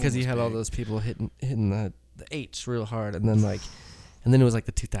 Yeah, heroin. Because you was had all big. those people hitting the H real hard. And then it was like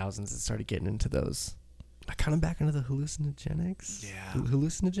the 2000s that started getting into those. Kind of back into the hallucinogenics. Yeah.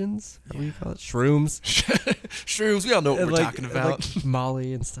 Hallucinogens? Is that what you call it? Shrooms. Shrooms. We all know what And we're like- talking and about. like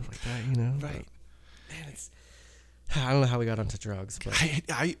Molly and stuff like that, Right. Man, I don't know how we got onto drugs, but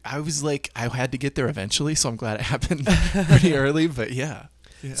I was like, I had to get there eventually, so I'm glad it happened pretty early. But yeah.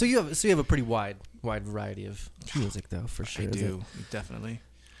 So you have a pretty wide variety of music, though, for sure. I do, definitely.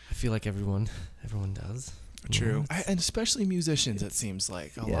 I feel like everyone does. True. And especially musicians, it seems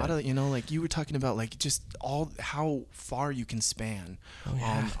like a lot of, like you were talking about, like just all how far you can span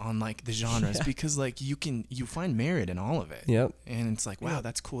on like the genres because like you find merit in all of it. Yep. And it's like, wow,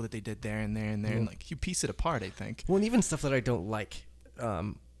 that's cool that they did there and there and there. And like you piece it apart, I think. Well, and even stuff that I don't like,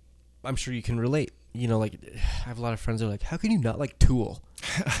 I'm sure you can relate. Like I have a lot of friends who are like, how can you not like Tool?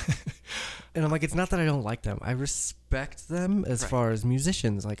 And I'm like, it's not that I don't like them. I respect them as far as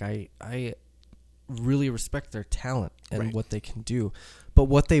musicians. Like I really respect their talent and what they can do, but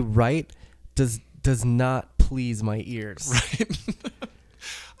what they write does not please my ears. Right.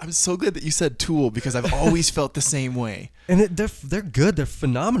 I'm so glad that you said Tool because I've always felt the same way. And they're good. They're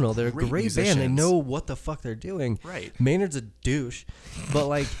phenomenal. They're a great band. They know what the fuck they're doing. Right. Maynard's a douche, but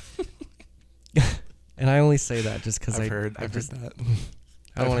like, and I only say that just because I've heard that.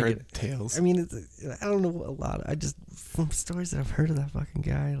 I don't want to get tales. I mean, I don't know a lot. I just from stories that I've heard of that fucking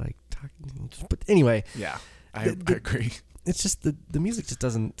guy, like talking. But anyway, yeah, I agree. It's just the music just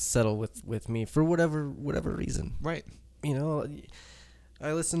doesn't settle with me for whatever reason. Right.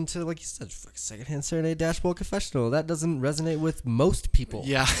 I listen to, like you said, Secondhand Serenade, Dashboard Confessional. That doesn't resonate with most people.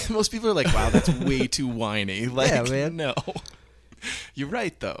 Yeah, most people are like, "Wow, that's way too whiny." Like, yeah, man. No, you're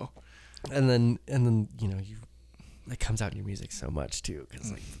right though. And then it comes out in your music so much too,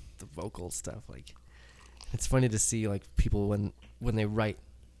 because like the vocal stuff, like it's funny to see like people when they write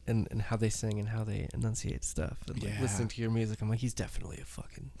and how they sing and how they enunciate stuff and like listening to your music. I'm like, he's definitely a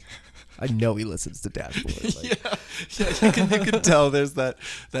fucking. I know he listens to Dashboard. Like, yeah, you can tell there's that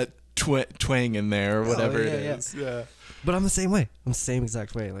twang in there or whatever it is. Yeah. But I'm the same way. I'm the same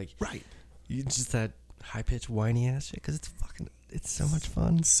exact way. Like you just that high pitched whiny ass shit because it's so much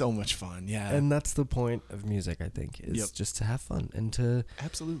fun. So much fun, yeah. And that's the point of music, I think, is just to have fun and to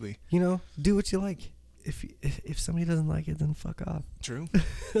absolutely, do what you like. If somebody doesn't like it, then fuck off. True.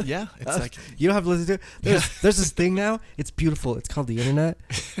 Yeah, it's like you don't have to listen to it. There's this thing now. It's beautiful. It's called the internet.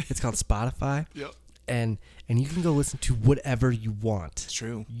 It's called Spotify. Yep. And you can go listen to whatever you want. It's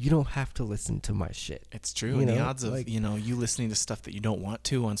true. You don't have to listen to my shit. It's true. And the odds of you listening to stuff that you don't want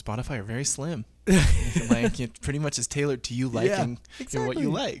to on Spotify are very slim. Like it pretty much is tailored to you liking what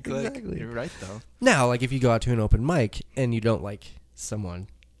you like. Exactly. Like, you're right though. Now, like if you go out to an open mic and you don't like someone,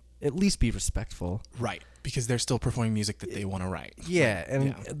 at least be respectful. Right. Because they're still performing music that they want to write. Yeah,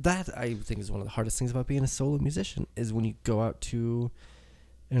 and that I think is one of the hardest things about being a solo musician is when you go out to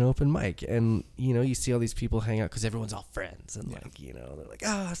an open mic and you see all these people hang out because everyone's all friends and like they're like,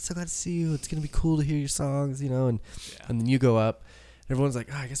 oh, I'm so glad to see you, it's gonna be cool to hear your songs, and then you go up and everyone's like,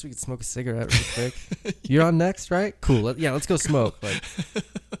 oh, I guess we could smoke a cigarette really quick. You're on next, right? Cool. Let's go smoke. Like,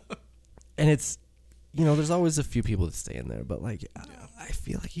 and it's there's always a few people that stay in there, but like I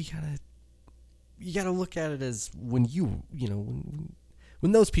feel like you gotta look at it as when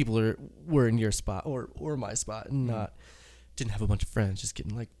when those people were in your spot or my spot and not didn't have a bunch of friends, just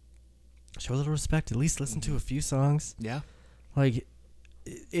getting like show a little respect, at least listen to a few songs. Yeah. Like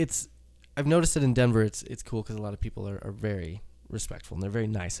I've noticed it in Denver. It's cool because a lot of people are very respectful and they're very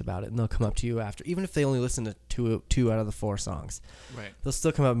nice about it, and they'll come up to you after, even if they only listen to two out of the 4 songs. Right. They'll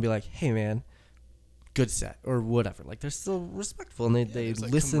still come up and be like, hey man, good set or whatever. Like they're still respectful and they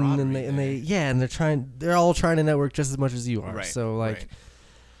like listen and they're all trying to network just as much as you are. Right. So like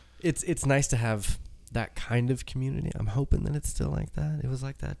it's nice to have that kind of community. I'm hoping that it's still like that. It was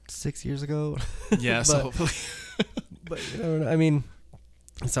like that 6 years ago. Yeah, so hopefully. But I mean,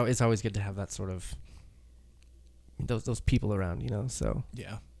 so it's always good to have that sort of those people around, So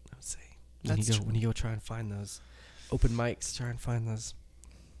yeah, I would say when you go try and find those open mics, try and find those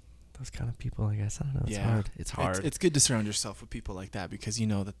kind of people. I guess I don't know. It's hard. It's hard. It's good to surround yourself with people like that because you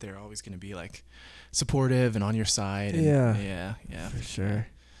know that they're always going to be like supportive and on your side. And yeah, for sure.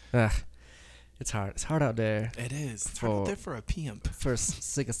 It's hard. It's hard out there. It is. It's hard out there for a pimp. For a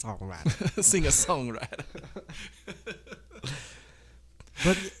singer-songwriter. Singer-songwriter.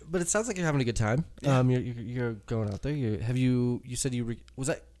 But it sounds like you're having a good time. Yeah. You're going out there. You said was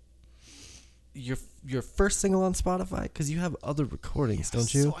that your first single on Spotify? Because you have other recordings,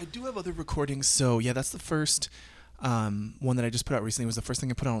 don't you? So I do have other recordings. So yeah, that's the first one that I just put out recently. Was the first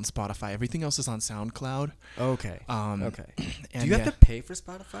thing I put out on Spotify. Everything else is on SoundCloud. Okay. Okay. Do you have to pay for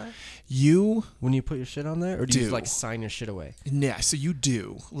Spotify? When you put your shit on there, or do you like sign your shit away? Yeah, so you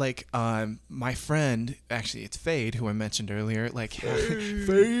do. Like my friend, actually it's Fade, who I mentioned earlier, like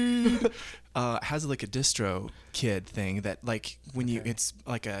Fade has like a DistroKid thing that like when you it's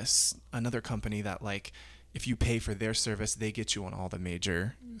like another company that like if you pay for their service, they get you on all the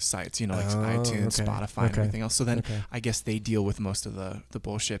major sites, you know, like iTunes, Spotify, and everything else. So then I guess they deal with most of the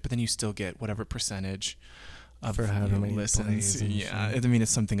bullshit, but then you still get whatever percentage of for however many listens. Yeah, I mean,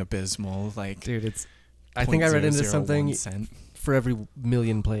 it's something abysmal. Like, dude, it's. I think I read into something cent. For every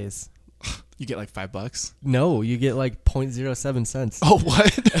million plays. You get like $5. No, you get like 0.07 cents. Oh,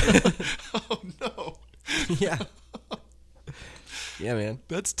 what? Oh no. Yeah. Yeah, man.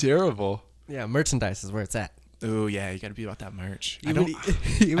 That's terrible. Yeah, merchandise is where it's at. Oh yeah, you got to be about that merch. I don't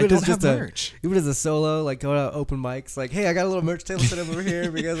have merch. Even as a solo, like going out open mics, like, hey, I got a little merch table set up over here.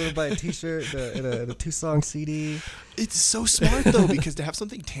 You guys want to buy a T-shirt and a 2-song CD? It's so smart though, because to have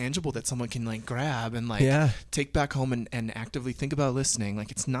something tangible that someone can like grab and like take back home and actively think about listening, like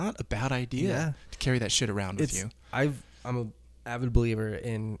it's not a bad idea to carry that shit around with you. I'm an avid believer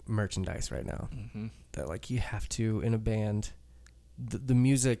in merchandise right now. Mm-hmm. That like you have to in a band, the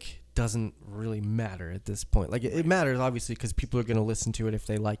music doesn't really matter at this point. Like it matters obviously because people are going to listen to it if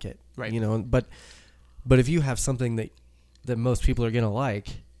they like it, right? You know, but if you have something that most people are going to like,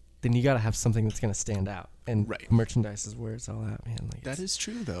 then you got to have something that's going to stand out. And merchandise is where it's all at, man. Like that is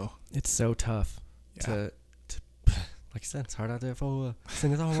true though. It's so tough to like I said, it's hard out there for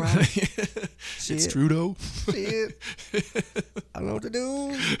sing a song right. It's true though. Shit. I don't know what to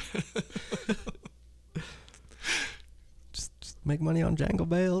do. Make money on Jangle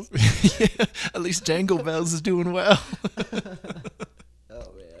Bells. Yeah, at least Jangle Bells is doing well.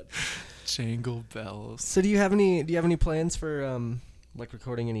 Oh man, Jangle Bells. So do you have any plans for like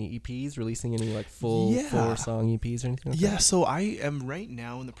recording any EPs, releasing any like full 4-song EPs or anything like that? Yeah, so I am right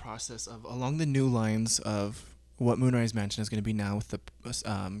now in the process of along the new lines of what Moonrise Mansion is going to be now with the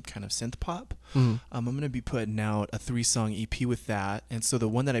kind of synth pop. Mm-hmm. I'm going to be putting out a 3-song EP with that, and so the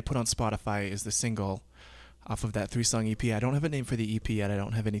one that I put on Spotify is the single off of that 3-song EP. I don't have a name for the EP yet. I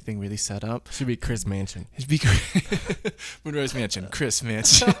don't have anything really set up. Should be Chris Mansion. It'd be Moonrise Mansion, Chris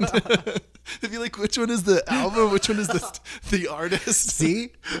Mansion. It'd be like, which one is the album? Which one is the artist? See?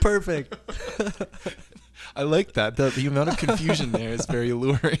 Perfect. I like that. The amount of confusion there is very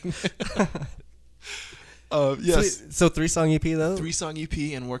alluring. Yes. So 3-song EP though? 3-song EP,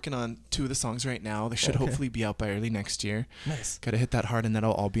 and working on 2 of the songs right now. They should hopefully be out by early next year. Nice. Got to hit that hard, and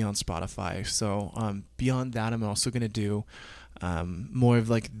that'll all be on Spotify. So beyond that, I'm also going to do more of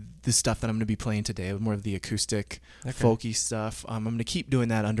like the stuff that I'm going to be playing today, more of the acoustic, folky stuff. I'm going to keep doing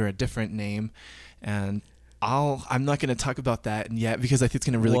that under a different name, and I'm not going to talk about that yet because I think it's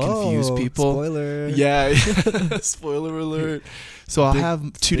going to really confuse people. Spoiler. Yeah. Spoiler alert. So I'll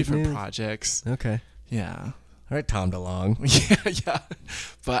have 2 different projects. Okay. Yeah. All right, Tom DeLonge. Yeah.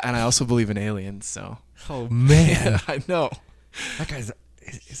 And I also believe in aliens, so. Oh, man. Yeah, I know. That guy's,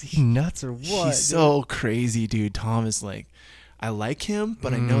 is he nuts or what? He's so crazy, dude. Tom is like, I like him,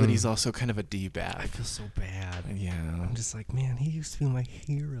 but I know that he's also kind of a D-bag. I feel so bad. Yeah. I'm just like, man, he used to be my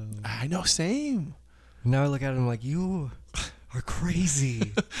hero. I know, same. Now I look at him like, you are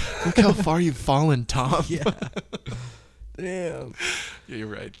crazy. Look how far you've fallen, Tom. Yeah. Damn. Yeah, you're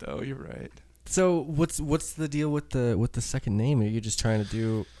right, though. You're right. So what's the deal with the second name? Are you just trying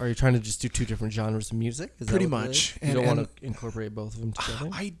to just do 2 different genres of music? Is Pretty that what much. You don't want to incorporate both of them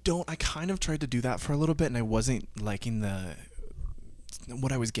together? I don't. I kind of tried to do that for a little bit, and I wasn't liking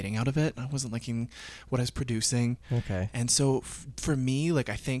what I was getting out of it. I wasn't liking what I was producing. Okay. And so for me, like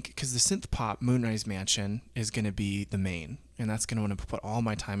I think, because the synth pop Moonrise Mansion is going to be the main, and that's going to want to put all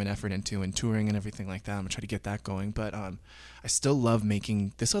my time and effort into, and touring and everything like that. I'm going to try to get that going. But I still love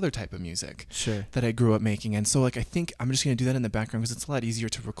making this other type of music that I grew up making. And so like I think I'm just going to do that in the background because it's a lot easier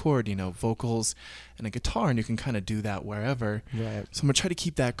to record, vocals and a guitar, and you can kind of do that wherever. Right. So I'm going to try to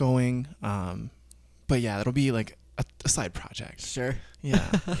keep that going. But yeah, that'll be like a side project. Sure. Yeah,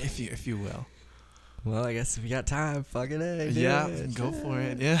 if you will. Well, I guess if you got time, fucking A. Yeah, go for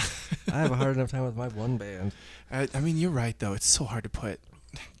it. Yeah. I have a hard enough time with my one band. I mean, you're right, though. It's so hard to put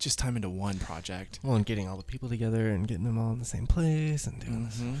just time into one project. Well, and getting all the people together and getting them all in the same place and doing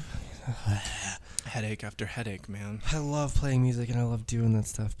this. Headache after headache, man. I love playing music and I love doing that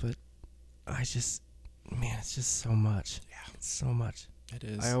stuff, but it's just so much. Yeah. It's so much. It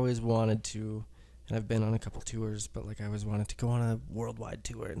is. I always wanted to, and I've been on a couple tours, but like I always wanted to go on a worldwide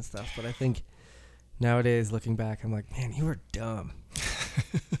tour and stuff, but I think nowadays, looking back, I'm like, man, you were dumb.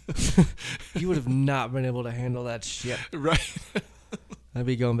 You would have not been able to handle that shit. Right. I'd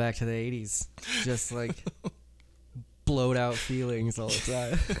be going back to the 80s. Just like blowed out feelings all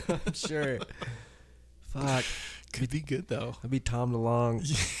the time. I'm sure. Fuck. Could be good, though. I'd be Tom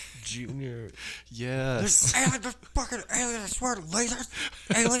DeLonge Jr. Yes. There's fucking aliens, I swear, lasers,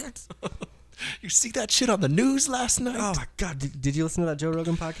 aliens. You see that shit on the news last night? Oh my god! Did you listen to that Joe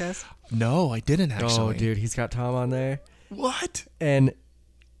Rogan podcast? No, I didn't actually. Oh, dude, he's got Tom on there, What? and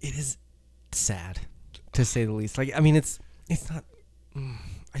it is sad, to say the least. Like, I mean, it's not.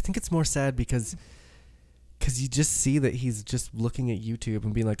 I think it's more sad because you just see that he's just looking at YouTube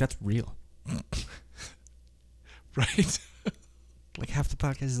and being like, "That's real." Right. Like half the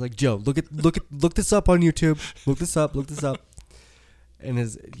podcast is like, "Joe, look this up on YouTube. Look this up. And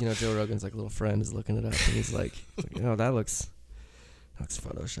his, Joe Rogan's like little friend is looking it up, and he's like, that looks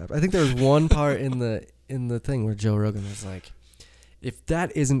photoshopped. I think there was one part in the thing where Joe Rogan was like, if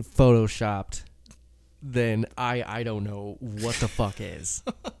that isn't photoshopped, then I don't know what the fuck is.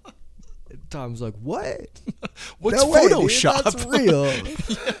 Tom's like, what? What's Photoshop? That's real.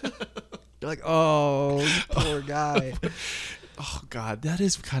 You're like, oh, poor guy. Oh God, that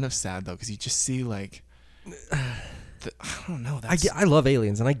is kind of sad though, because you just see like, I don't know. I love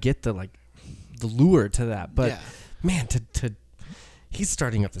aliens, and I get the lure to that, but man, to he's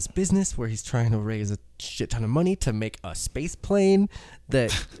starting up this business where he's trying to raise a shit ton of money to make a space plane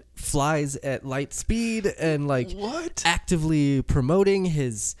that flies at light speed, and what? Actively promoting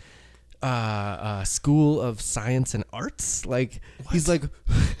his school of science and arts. Like, what? He's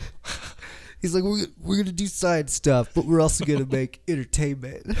like we're gonna do science stuff, but we're also gonna make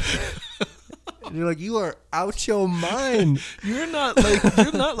entertainment. And you're like, you are out your mind. You're not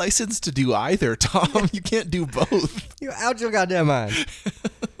licensed to do either, Tom. You can't do both. You're out your goddamn mind.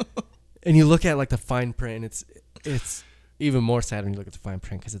 And you look at the fine print, and it's even more sad when you look at the fine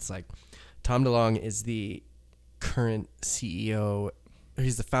print, because it's like Tom DeLonge is the current CEO.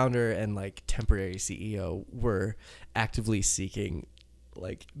 He's the founder and temporary CEO. We're actively seeking,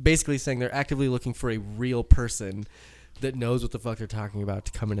 basically saying they're actively looking for a real person that knows what the fuck they're talking about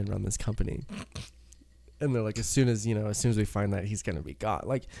to come in and run this company. And they're like, as soon as we find that, he's gonna be gone.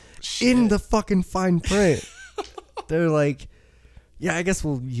 In the fucking fine print. They're like, yeah, I guess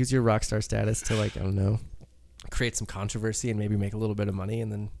we'll use your rock star status to I don't know, create some controversy and maybe make a little bit of money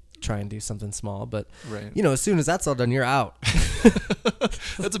and then try and do something small. But right. As soon as that's all done, you're out.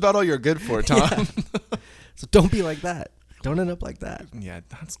 That's about all you're good for, Tom. Yeah. So don't be like that. Don't end up like that. Yeah,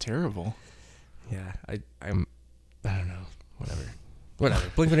 that's terrible. Yeah, I don't know. Whatever.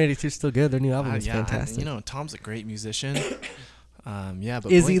 Blink-182 is still good. Their new album is fantastic. Tom's a great musician. But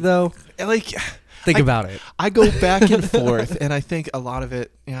is he though? Think about it. I go back and forth, and I think a lot of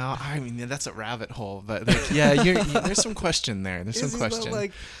it, I mean, that's a rabbit hole. But there's some question there. There's some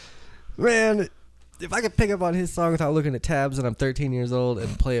question. Man, if I could pick up on his song without looking at tabs, and I'm 13 years old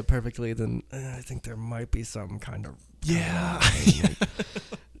and play it perfectly, then I think there might be some kind of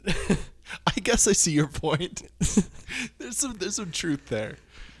I guess I see your point. There's some truth there,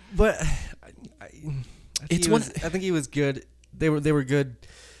 but I think he was good. They were good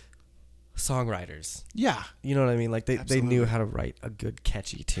songwriters. Yeah, you know what I mean. They knew how to write a good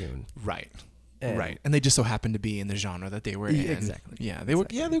catchy tune. Right. And they just so happened to be in the genre that they were in. Exactly. Yeah, they were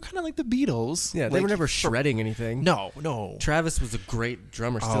kind of like the Beatles. Yeah, they were never shredding anything. No. Travis was a great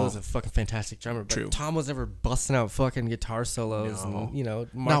drummer, still is a fucking fantastic drummer. But True. Tom was never busting out fucking guitar solos, and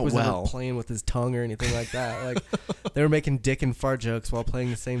Mark Not was well. never playing with his tongue or anything like that. They were making dick and fart jokes while playing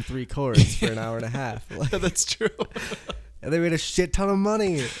the same 3 chords for an hour and a half. That's true. And they made a shit ton of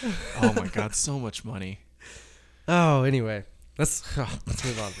money. Oh my god, so much money. Oh, anyway. Let's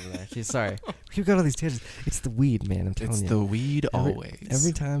move on from there. Okay, sorry. We've got all these tangents. It's the weed, man. I'm telling you. It's the weed always.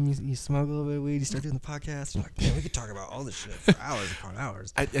 Every time you smoke a little bit of weed, you start doing the podcast, you're like, man, we could talk about all this shit for hours upon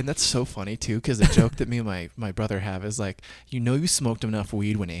hours. And that's so funny, too, because the joke that me and my brother have is you smoked enough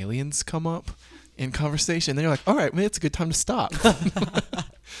weed when aliens come up in conversation. Then you're like, all right, man, it's a good time to stop.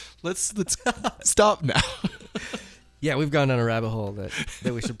 Let's stop now. Yeah, we've gone down a rabbit hole that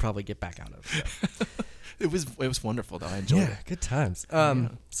we should probably get back out of. So. It was wonderful though. I enjoyed it. Yeah, good times.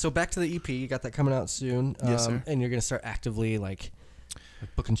 So back to the EP. You got that coming out soon. Yes, sir. And you're gonna start actively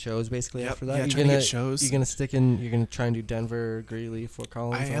booking shows basically after that. Yeah, trying to get shows. You're gonna try and do Denver, Greeley, Fort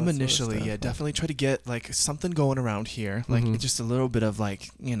Collins. I am initially, definitely try to get something going around here, just a little bit of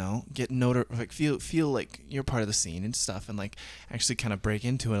get feel like you're part of the scene and stuff, and actually kind of break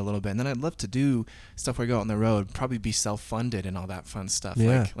into it a little bit. And then I'd love to do stuff where I go out on the road, probably be self-funded and all that fun stuff,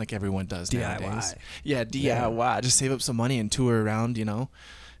 like everyone does nowadays. Yeah, DIY. Yeah. Just save up some money and tour around,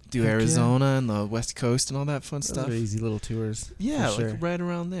 do Arizona and the West Coast and all that fun stuff. Those are easy little tours. Yeah, right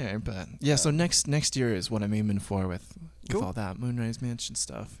around there. But so next year is what I'm aiming for with all that Moonrise Mansion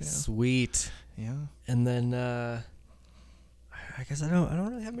stuff. Yeah. Sweet. Yeah. And then I guess I don't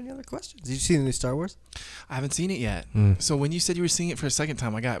really have any other questions. Did you see the new Star Wars? I haven't seen it yet. So when you said you were seeing it for a second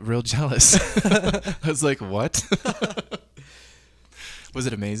time, I got real jealous. I was like, what? Was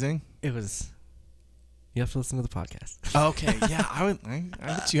it amazing? It was. You have to listen to the podcast. Okay, yeah, I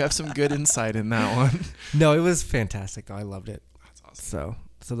bet you have some good insight in that one. No, it was fantastic though. I loved it. That's awesome.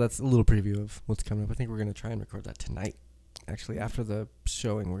 So that's a little preview of what's coming up. I think we're gonna try and record that tonight. Actually, after the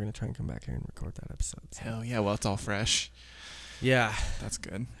showing, we're gonna try and come back here and record that episode. So. Hell yeah! Well, it's all fresh. Yeah, That's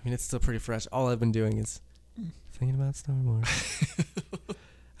good. I mean, it's still pretty fresh. All I've been doing is thinking about Star Wars.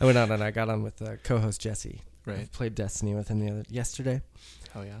 I went out and I got on with co-host Jesse. Right. I played Destiny with him yesterday.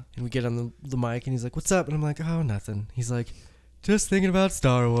 Hell yeah. And we get on the mic and he's like, "What's up?" And I'm like, "Oh, nothing." He's like, "Just thinking about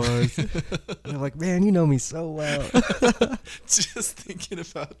Star Wars." And I'm like, "Man, you know me so well." Just thinking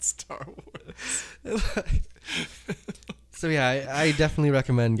about Star Wars. So yeah, I definitely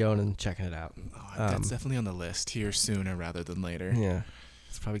recommend going and checking it out. Oh, that's definitely on the list here sooner rather than later. Yeah,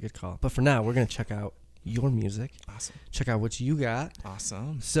 it's probably a good call. But for now, we're gonna check out your music. Awesome. Check out what you got.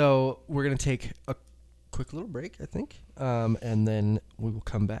 Awesome. So we're gonna take a quick little break, I think, and then we will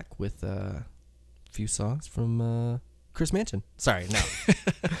come back with a few songs from Chris Mansion. Sorry, no.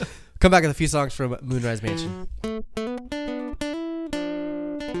 Come back with a few songs from Moonrise Mansion.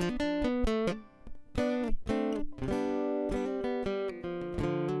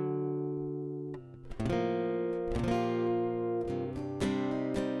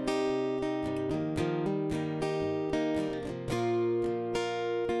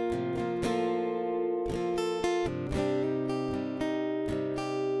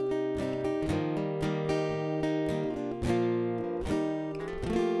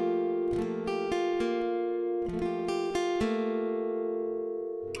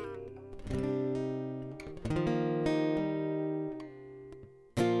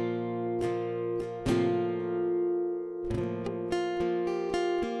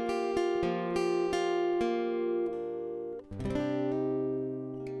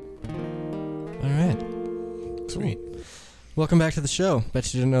 Sweet. Welcome back to the show.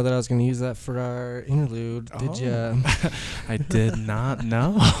 Bet you didn't know that I was going to use that for our interlude. Did ya? I did not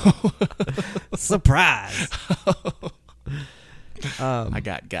know. Surprise. I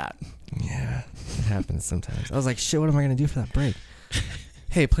got. Yeah, it happens sometimes. I was like, shit, what am I going to do for that break?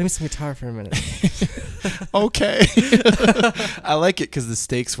 Hey, play me some guitar for a minute. Okay. I like it because the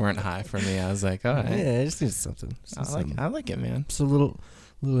stakes weren't high for me. I was like, all right. Yeah, I just need something. I like it, man. So a little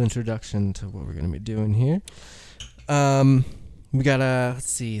introduction to what we're going to be doing here. We got let's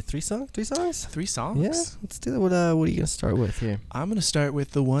see, three songs. 3 songs. Yeah, let's do that. What are you gonna start with here? I'm gonna start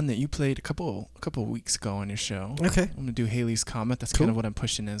with the one that you played a couple weeks ago on your show. Okay. I'm gonna do Haley's Comet. That's Cool. kind of what I'm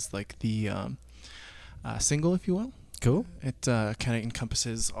pushing as like the single, if you will. Cool. It kind of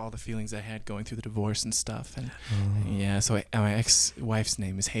encompasses all the feelings I had going through the divorce and stuff. And yeah, so my ex-wife's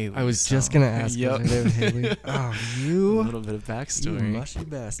name is Haley. I was just gonna ask. Yep. Was her name Haley? Oh, you a little bit of backstory. You mushy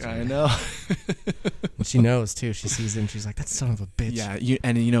bastard. I know. And she knows too. She sees it and she's like, "That son of a bitch." Yeah,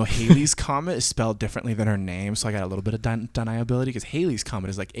 Haley's Comet is spelled differently than her name, so I got a little bit of deniability because Haley's Comet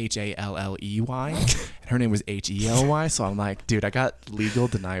is like Halley, and her name was Hely. So I'm like, dude, I got legal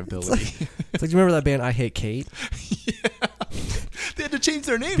deniability. It's like, do you remember that band I Hate Kate? Yeah. They had to change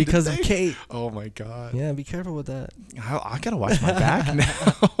their name Because didn't of they? Kate. Oh my god. Yeah, be careful with that. I gotta watch my back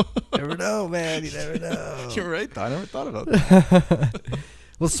now. Never know, man. You never know. You're right, though. I never thought about that.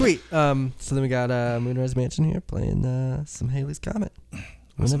 Well, sweet. So then we got Moonrise Mansion here playing some Haley's Comet.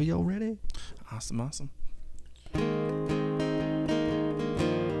 Whenever you're ready. Awesome.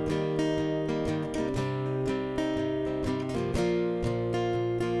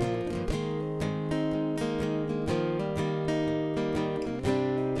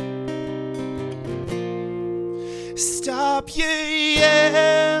 Stop your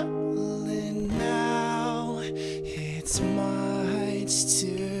yelling now. It's much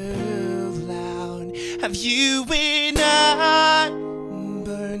too loud. Have you been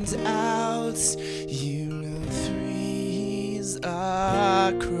burned out? You know three's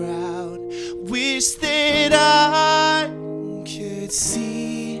a crowd. Wish that I could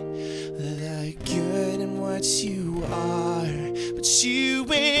see the good in what you are, but you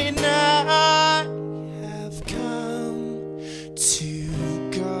and I have come too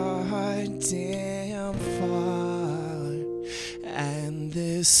goddamn far, and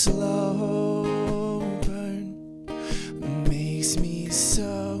this slow burn makes me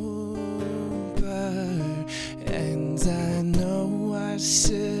sober, and I know I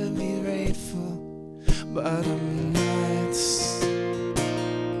should be grateful, but I'm not.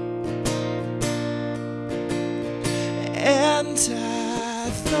 And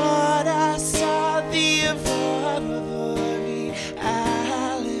I thought I saw the Aurora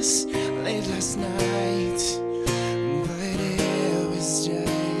Alice late last night, but it was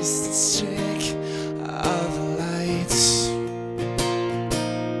just a trick of the lights.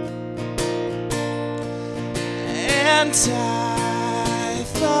 And I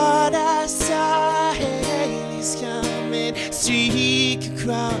thought I saw Haley's coming, streak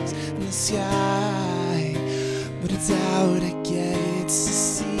across the sky, but I doubt I get to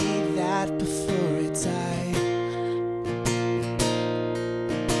see that before it died.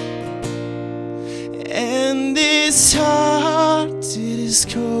 And this heart, it is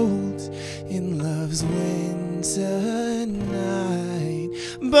cold in love's winter night,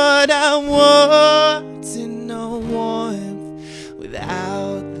 but I want to know warmth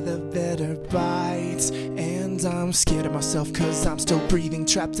without the bitter bite. And I'm scared of myself cause I'm still breathing,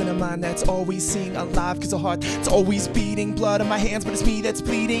 trapped in a mind that's always seeing, alive cause a heart that's always beating, blood on my hands but it's me that's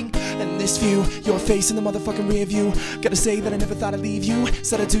bleeding. And this view, your face in the motherfucking rear view, gotta say that I never thought I'd leave you.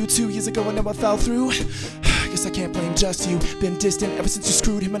 Said I do 2 years ago and now I fell through. Guess I can't blame just you, been distant ever since you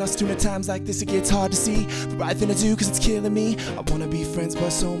screwed him and us. At times like this it gets hard to see the right thing to do cause it's killing me. I wanna be friends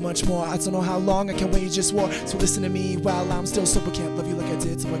but so much more, I don't know how long I can wage this war. So listen to me while I'm still sober, can't love you like I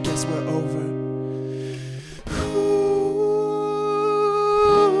did, so I guess we're over.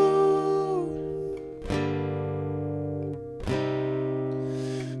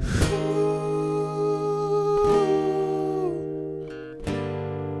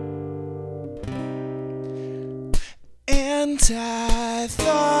 And I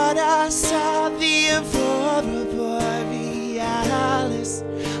thought I saw the aurora borealis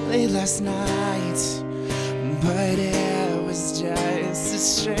late last night, but it was just a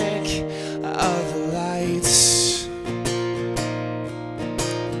trick of the lights.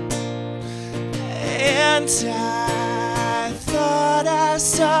 And I thought I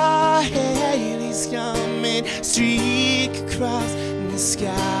saw Haley's coming, streak across the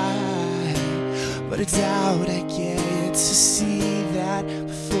sky, but I doubt I get to see that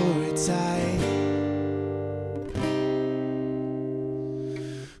before it died.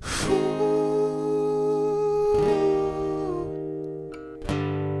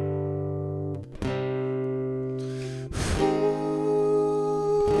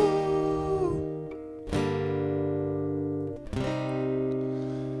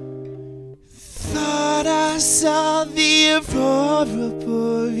 Thought I saw the aurora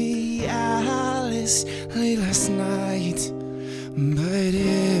borealis late last night, but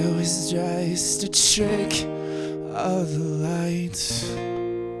it was just a trick of the lights.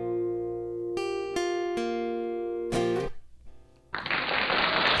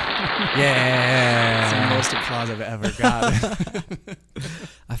 Yeah. It's the most applause I've ever got.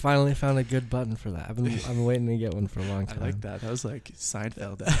 I finally found a good button for that. I've been waiting to get one for a long I time. like that. That was like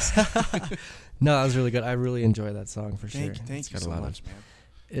Seinfeld. No, that was really good. I really enjoy that song for sure. Thank It's you got so a lot much, man.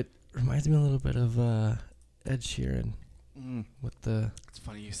 It reminds me a little bit of Ed Sheeran with the. It's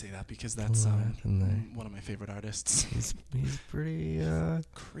funny you say that because that's one of my favorite artists. He's pretty.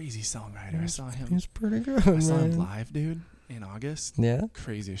 Crazy songwriter. I saw him. He's pretty good. I saw him man. live, dude, in August. Yeah.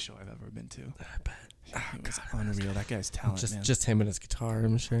 Craziest show I've ever been to. I bet. It was unreal. That guy's talent, man. Just him and his guitar,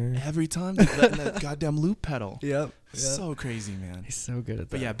 I'm sure. Every time that goddamn loop pedal. Yep. So crazy, man. He's so good at that.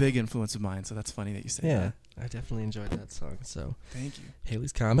 But yeah, big influence of mine. So that's funny that you say that. I definitely enjoyed that song. So Thank you.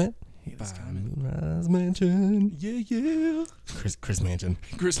 Haley's Comet. Haley's by Comet. Moonrise Mansion. Yeah. Chris Mansion.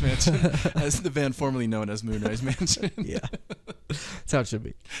 Chris Mansion, as the band formerly known as Moonrise Mansion. Yeah. That's how it should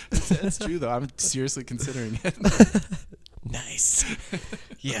be. That's true though. I'm seriously considering it. Nice.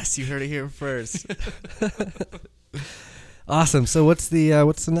 Yes, you heard it here first. Awesome. So what's the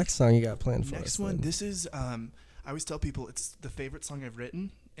next song you got planned for us? Next one. then? This is I always tell people it's the favorite song I've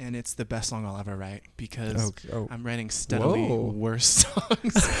written, and it's the best song I'll ever write because I'm writing steadily worse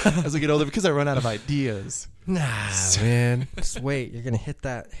songs as I get older because I run out of ideas. Nah, man. Just wait. You're gonna hit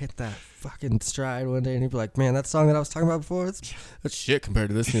that fucking stride one day, and you'll be like, man, that song that I was talking about before, that's shit compared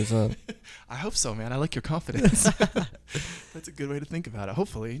to this new song. I hope so, man. I like your confidence. That's a good way to think about it.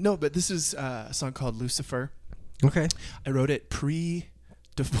 Hopefully, no, but this is a song called Lucifer. Okay. I wrote it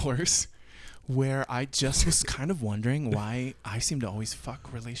pre-divorce, where I just was kind of wondering why I seem to always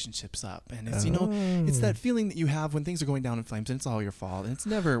fuck relationships up. And it's, it's that feeling that you have when things are going down in flames and it's all your fault. And it's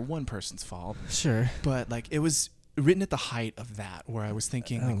never one person's fault. Sure. But like it was written at the height of that, where I was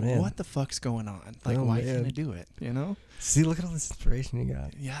thinking, what the fuck's going on? Like, why can't I do it? You know? See, look at all this inspiration you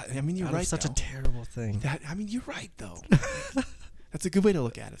got. Yeah, I mean, you're right. Such a terrible thing. You're right, though. That's a good way to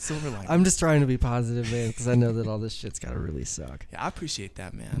look at it. Silver lining. I'm just trying to be positive, man, because I know that all this shit's gotta really suck. Yeah, I appreciate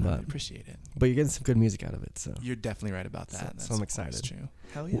that, man. I appreciate it. But you're getting some good music out of it, so you're definitely right about that. So I'm excited. That's true.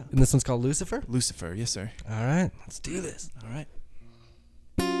 Hell yeah. And this one's called Lucifer? Lucifer, yes, sir. All right, let's do this. All right.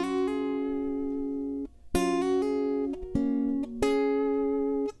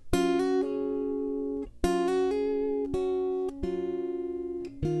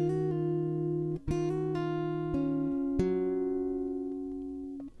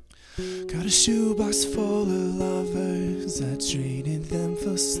 Got a shoebox full of lovers, I traded them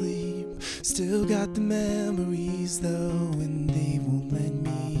for sleep. Still got the memories though, and they won't let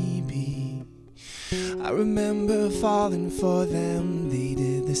me be. I remember falling for them, they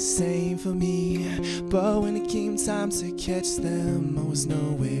did the same for me. But when it came time to catch them, I was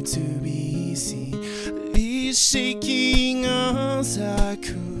nowhere to be seen. These shaking arms are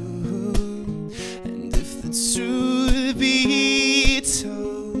cool, and if the truth be told,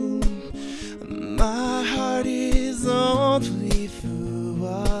 my heart is only who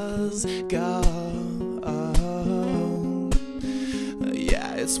was gone.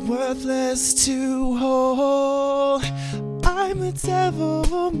 Yeah, it's worthless to hold. I'm a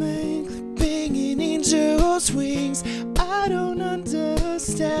devil man clipping in angel's wings. I don't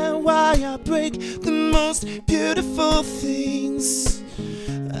understand why I break the most beautiful things.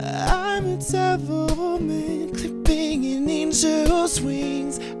 I'm a devil man clipping in angel's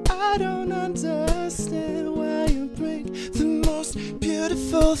wings. I don't understand why I break the most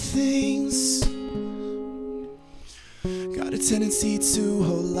beautiful things. Got a tendency to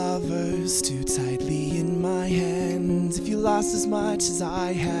hold lovers too tightly in my hands. If you lost as much as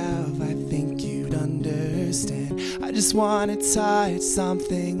I have, I think you'd understand. I just wanna touch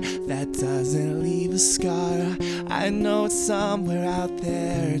something that doesn't leave a scar. I know it's somewhere out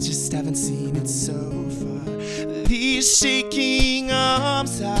there, just haven't seen it so far. These shaking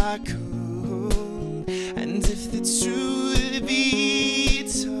arms are cool, and if the truth be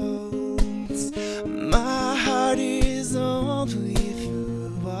told, my heart is only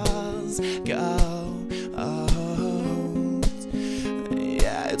who was gold.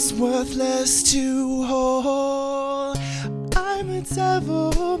 Yeah, it's worthless to hold. I'm a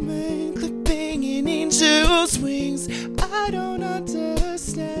devil man clipping in angel's wings. I don't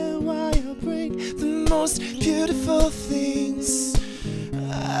understand why I break the most beautiful things.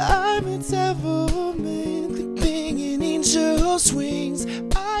 I'm a devil man clipping in angel's wings.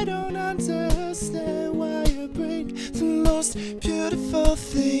 I don't understand why I break the most beautiful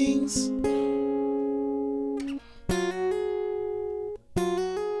things.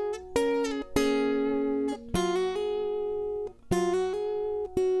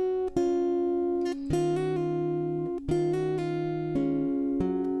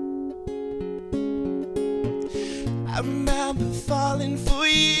 I remember falling for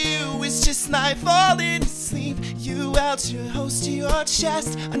you, it's just like falling asleep. You held your hose to your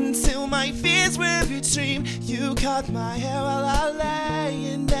chest until my fears were a dream. You cut my hair while I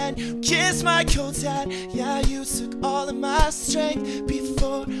lay, and then you kissed my cold head. Yeah, you took all of my strength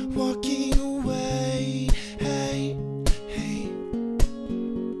before walking away. Hey, hey,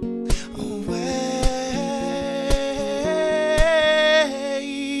 away.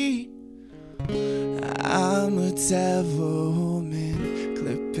 I'm a devil man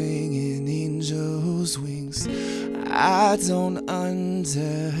clipping in angel's wings. I don't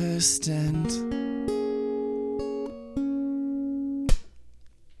understand.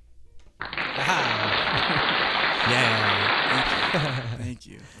 Yeah. Thank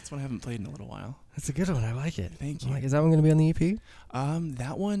you. That's one I haven't played in a little while. That's a good one. I like it. Thank I'm you. like, is that one going to be on the EP?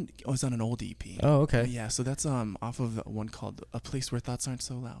 That one was on an old EP. Oh, okay. Yeah, so that's off of one called A Place Where Thoughts Aren't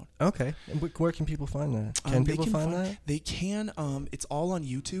So Loud. Okay. And where can people find that? Can people find that? They can. It's all on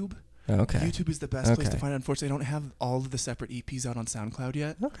YouTube. Oh, okay. YouTube is the best place to Okay. find it. Unfortunately, I don't have all of the separate EPs out on SoundCloud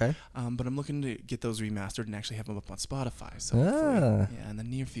yet. Okay. But I'm looking to get those remastered and actually have them up on Spotify. So Ah. hopefully, yeah, in the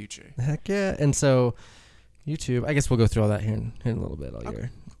near future. Heck yeah. And so YouTube, I guess we'll go through all that here in a little bit. Okay.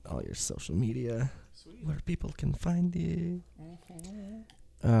 All your social media, Sweet. where people can find you.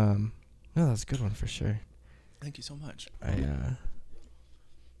 Mm-hmm. No, that's a good one for sure. Thank you so much. I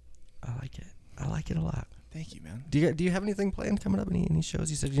like it. I like it a lot. Thank you, man. Do you have anything planned coming up? Any shows?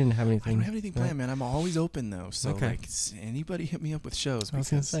 You said you didn't have anything. I don't have anything right? planned, man. I'm always open though. So Okay. like, anybody hit me up with shows. I was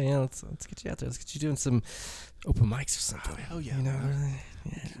gonna say, yeah, let's get you out there. Let's get you doing some open mics or something. Oh, hell yeah, You know, man.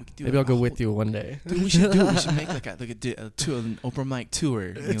 yeah. we could do Maybe a I'll go whole- with you one day. Dude, we should do it. We should make like an open mic tour.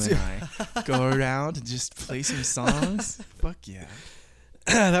 You and I go around and just play some songs. Fuck yeah,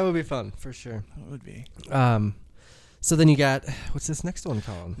 That would be fun for sure. that would be. So then you got what's this next one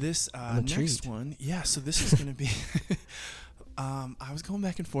called? This I'm next intrigued. one, yeah. So this is gonna be. I was going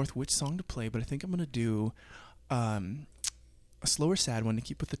back and forth which song to play, but I think I'm gonna do a slower, sad one to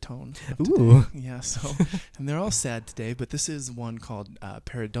keep with the tone. of today. Ooh. Yeah. So, and they're all sad today, but this is one called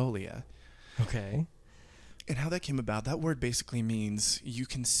pareidolia. Okay. And how that came about, that word basically means you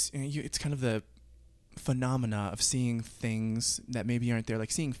can. It's kind of the phenomena of seeing things that maybe aren't there,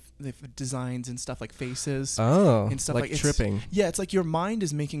 like seeing designs and stuff like faces. Oh, And stuff like like it's- tripping. Yeah, it's like your mind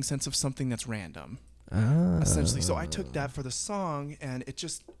is making sense of something that's random. essentially. So I took that for the song, and it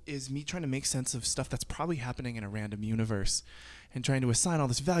just is me trying to make sense of stuff that's probably happening in a random universe and trying to assign all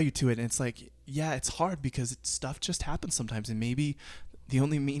this value to it. And it's like, yeah, it's hard because stuff just happens sometimes, and maybe the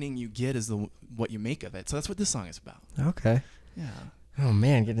only meaning you get is what you make of it. So that's what this song is about. Okay. Yeah. Oh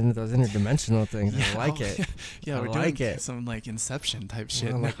man, getting into those interdimensional things. I like it. Yeah, I we're like doing it. some like Inception type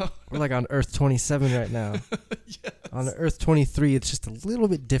shit. We're like on Earth 27 right now. Yes. On Earth 23, it's just a little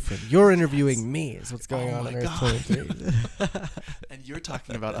bit different. You're interviewing me is what's going on Earth 23. And you're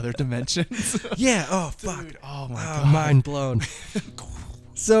talking about other dimensions. Yeah. Oh, fuck. Dude, oh my God. Mind blown.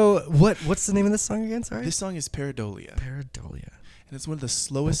 So what's the name of this song again? Sorry. This song is Pareidolia. Pareidolia. And it's one of the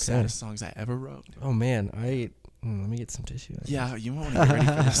slowest, Okay. saddest songs I ever wrote. Oh man, let me get some tissue. Yeah, you won't want to get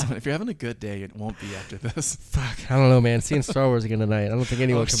ready for this one. If you're having a good day, it won't be after this. Fuck, I don't know, man. Seeing Star Wars again tonight, I don't think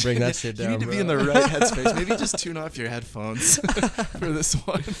anyone can bring that shit down. You need to bro. be in the right headspace. Maybe just tune off your headphones for this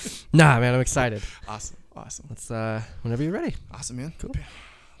one. Nah, man, I'm excited. Awesome. Let's whenever you're ready. Awesome, man. Cool.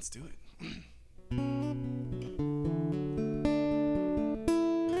 Let's do it.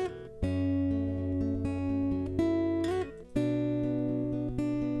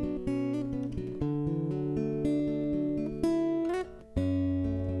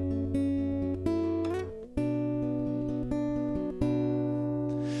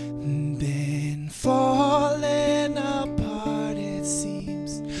 Been falling apart, it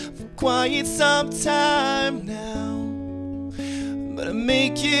seems, for quite some time now. But I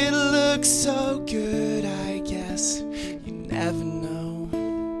make it look so good, I guess you never know.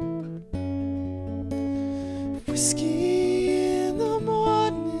 Whiskey in the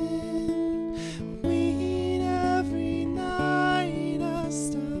morning, weed every night. I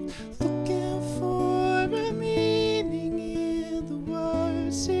stop looking for a meaning in the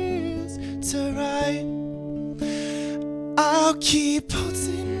words used to write. I'll keep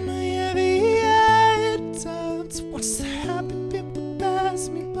holding my heavy head down to watch the happy people pass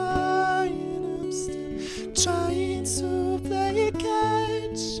me by, and I'm still trying to play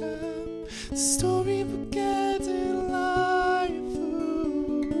catch up. The story will get in life.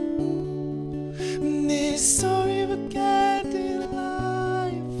 This story will get in life.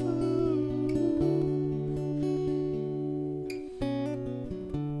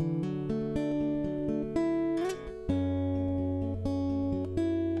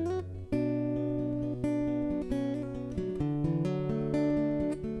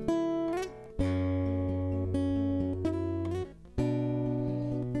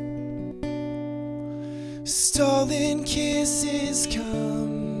 Stolen kisses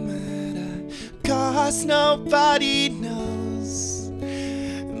come at a cost nobody knows.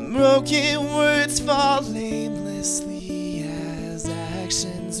 Broken words fall aimlessly as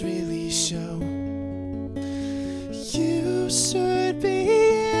actions really show. You should be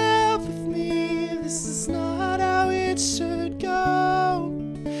here with me. This is not how it should go.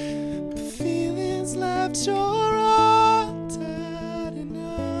 But feelings left your heart at an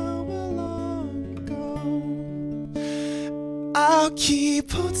hour long ago. I'll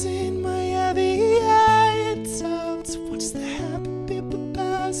keep holding my heavy head down to watch the happy people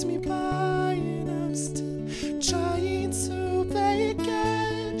pass me by, and I'm still trying to play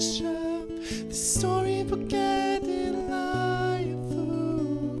catch up. The story will get in life.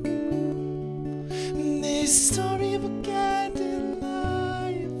 This story will get in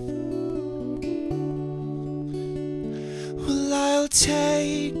life. Well, I'll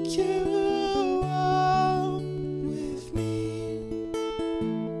take you home with me.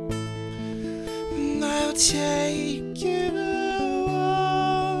 I'll take you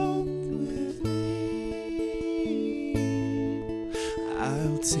home with me.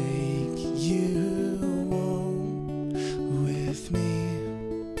 I'll take you home with me.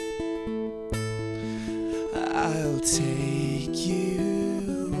 I'll take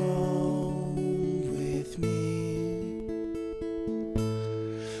you home with me.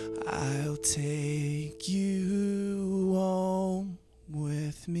 I'll take you home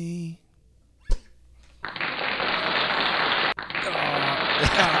with me.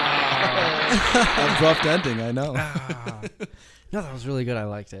 Abrupt ending, I know. No, that was really good. I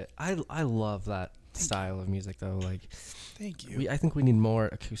liked it. I love that style of music though. Like, Thank you. I think we need more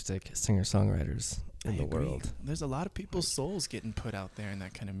acoustic singer-songwriters in the agree. world. There's a lot of people's souls getting put out there in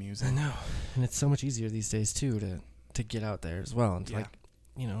that kind of music. I know, and it's so much easier these days too to get out there as well and to, Yeah.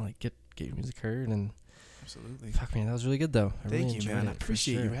 like get your music heard. And Absolutely. fuck man, that was really good though. I really Thank you, enjoyed man. I it, for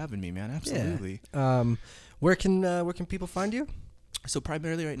appreciate sure. you having me, man. Absolutely. Where can people find you? So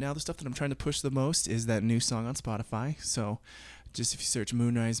primarily right now, the stuff that I'm trying to push the most is that new song on Spotify. So Just if you search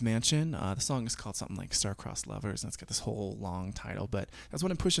Moonrise Mansion, the song is called something like Star-Crossed Lovers, and it's got this whole long title. But that's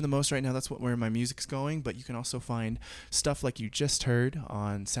what I'm pushing the most right now. That's where my music's going. But you can also find stuff like you just heard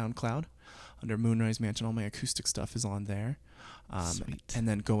on SoundCloud under Moonrise Mansion. All my acoustic stuff is on there. Sweet. And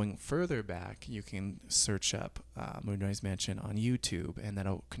then going further back, you can search up Moonrise Mansion on YouTube, and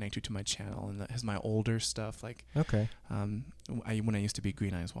that'll connect you to my channel. And that has my older stuff, like Okay. when I used to be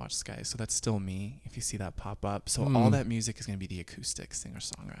Green Eyes Watch Skies. So that's still me, if you see that pop up. So all that music is going to be the acoustic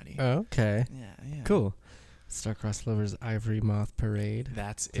singer-songwriting. Okay. Yeah. Cool. Star-Crossed Lovers Ivory Moth Parade.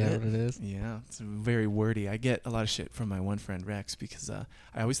 That's Is that what it is? Yeah, it's very wordy. I get a lot of shit from my one friend Rex because I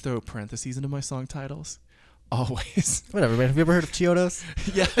always throw parentheses into my song titles. Always. Whatever, man. Have you ever heard of Chiodos?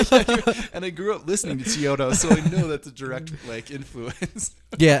 yeah. And I grew up listening to Chiodo, so I know that's a direct influence.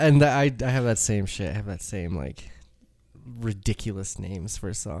 Yeah, and I have that same shit. I have that same ridiculous names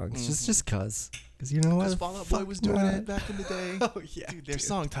for songs. Just cause you know what? Because Fall Out Boy was doing it back in the day. Oh yeah, dude, their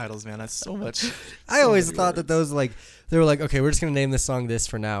song titles, man. That's so much. I always thought that those they were like, okay, we're just gonna name this song this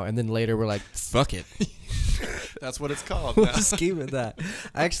for now, and then later we're like, fuck it. That's what it's called. We'll just keep it that.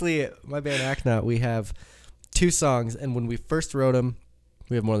 Actually, my band Acknot, we have 2 songs, and when we first wrote them,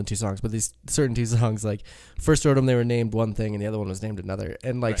 we have more than 2 songs, but these certain 2 songs, first wrote them, they were named one thing, and the other one was named another.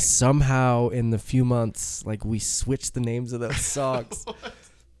 And Right. somehow in the few months, we switched the names of those songs,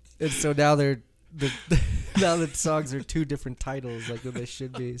 and so now now the songs are 2 different titles, than they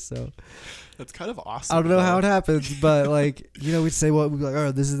should be. So That's kind of awesome. I don't know how it happens, but we'd say we'd be like,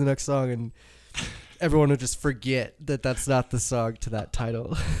 oh, this is the next song, and everyone would just forget that that's not the song to that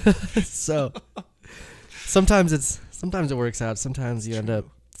title. So. Sometimes it works out. Sometimes you end up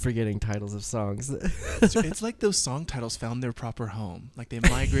forgetting titles of songs. It's like those song titles found their proper home. Like they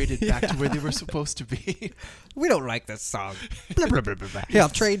migrated back to where they were supposed to be. We don't like this song. Blah, blah, blah, blah, blah. Yeah, I'll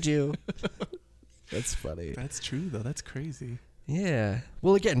trade you. That's funny. That's true though. That's crazy. Yeah.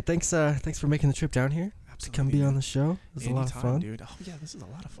 Well, again, thanks for making the trip down here to come be on the show. It was a lot of fun, dude. Oh yeah, this is a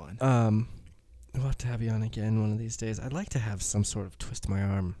lot of fun. We'll have to have you on again one of these days. I'd like to have some sort of Twist My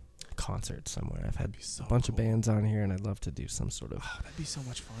Arm concert somewhere. I've had a bunch of bands on here, and I'd love to do some sort of that'd be so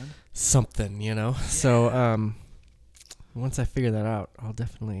much fun. Something, Yeah. So once I figure that out, I'll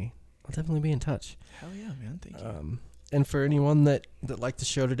definitely be in touch. Hell yeah, man. Thank you. And for anyone that liked the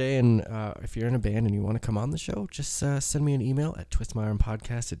show today, and if you're in a band and you want to come on the show, just send me an email at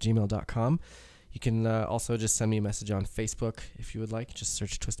twistmyarmpodcast@gmail.com. You can also just send me a message on Facebook if you would like. Just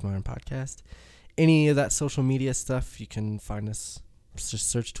search Twist My Arm Podcast. Any of that social media stuff, you can find us. Just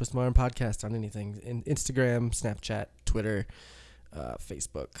search Twist My Arm Podcast on anything. Instagram, Snapchat, Twitter,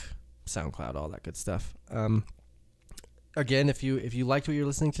 Facebook, SoundCloud, all that good stuff. Again, if you liked what you're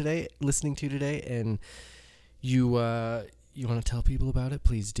listening to today, and you want to tell people about it,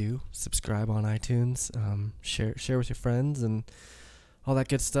 please do. Subscribe on iTunes. Share with your friends and all that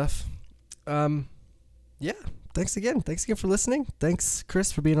good stuff. Yeah. Thanks again for listening. Thanks,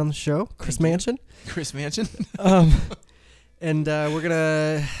 Chris, for being on the show. Chris Mansion. Chris Mansion. And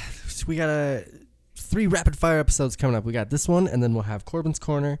we got 3 rapid fire episodes coming up. We got this one, and then we'll have Corbin's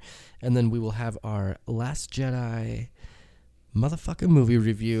Corner, and then we will have our Last Jedi motherfucking movie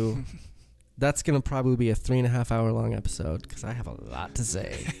review. That's going to probably be a 3.5 hour long episode because I have a lot to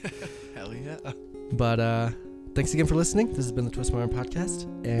say. Hell yeah. But thanks again for listening. This has been the Twist My Arm Podcast,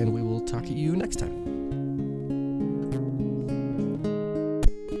 and we will talk to you next time.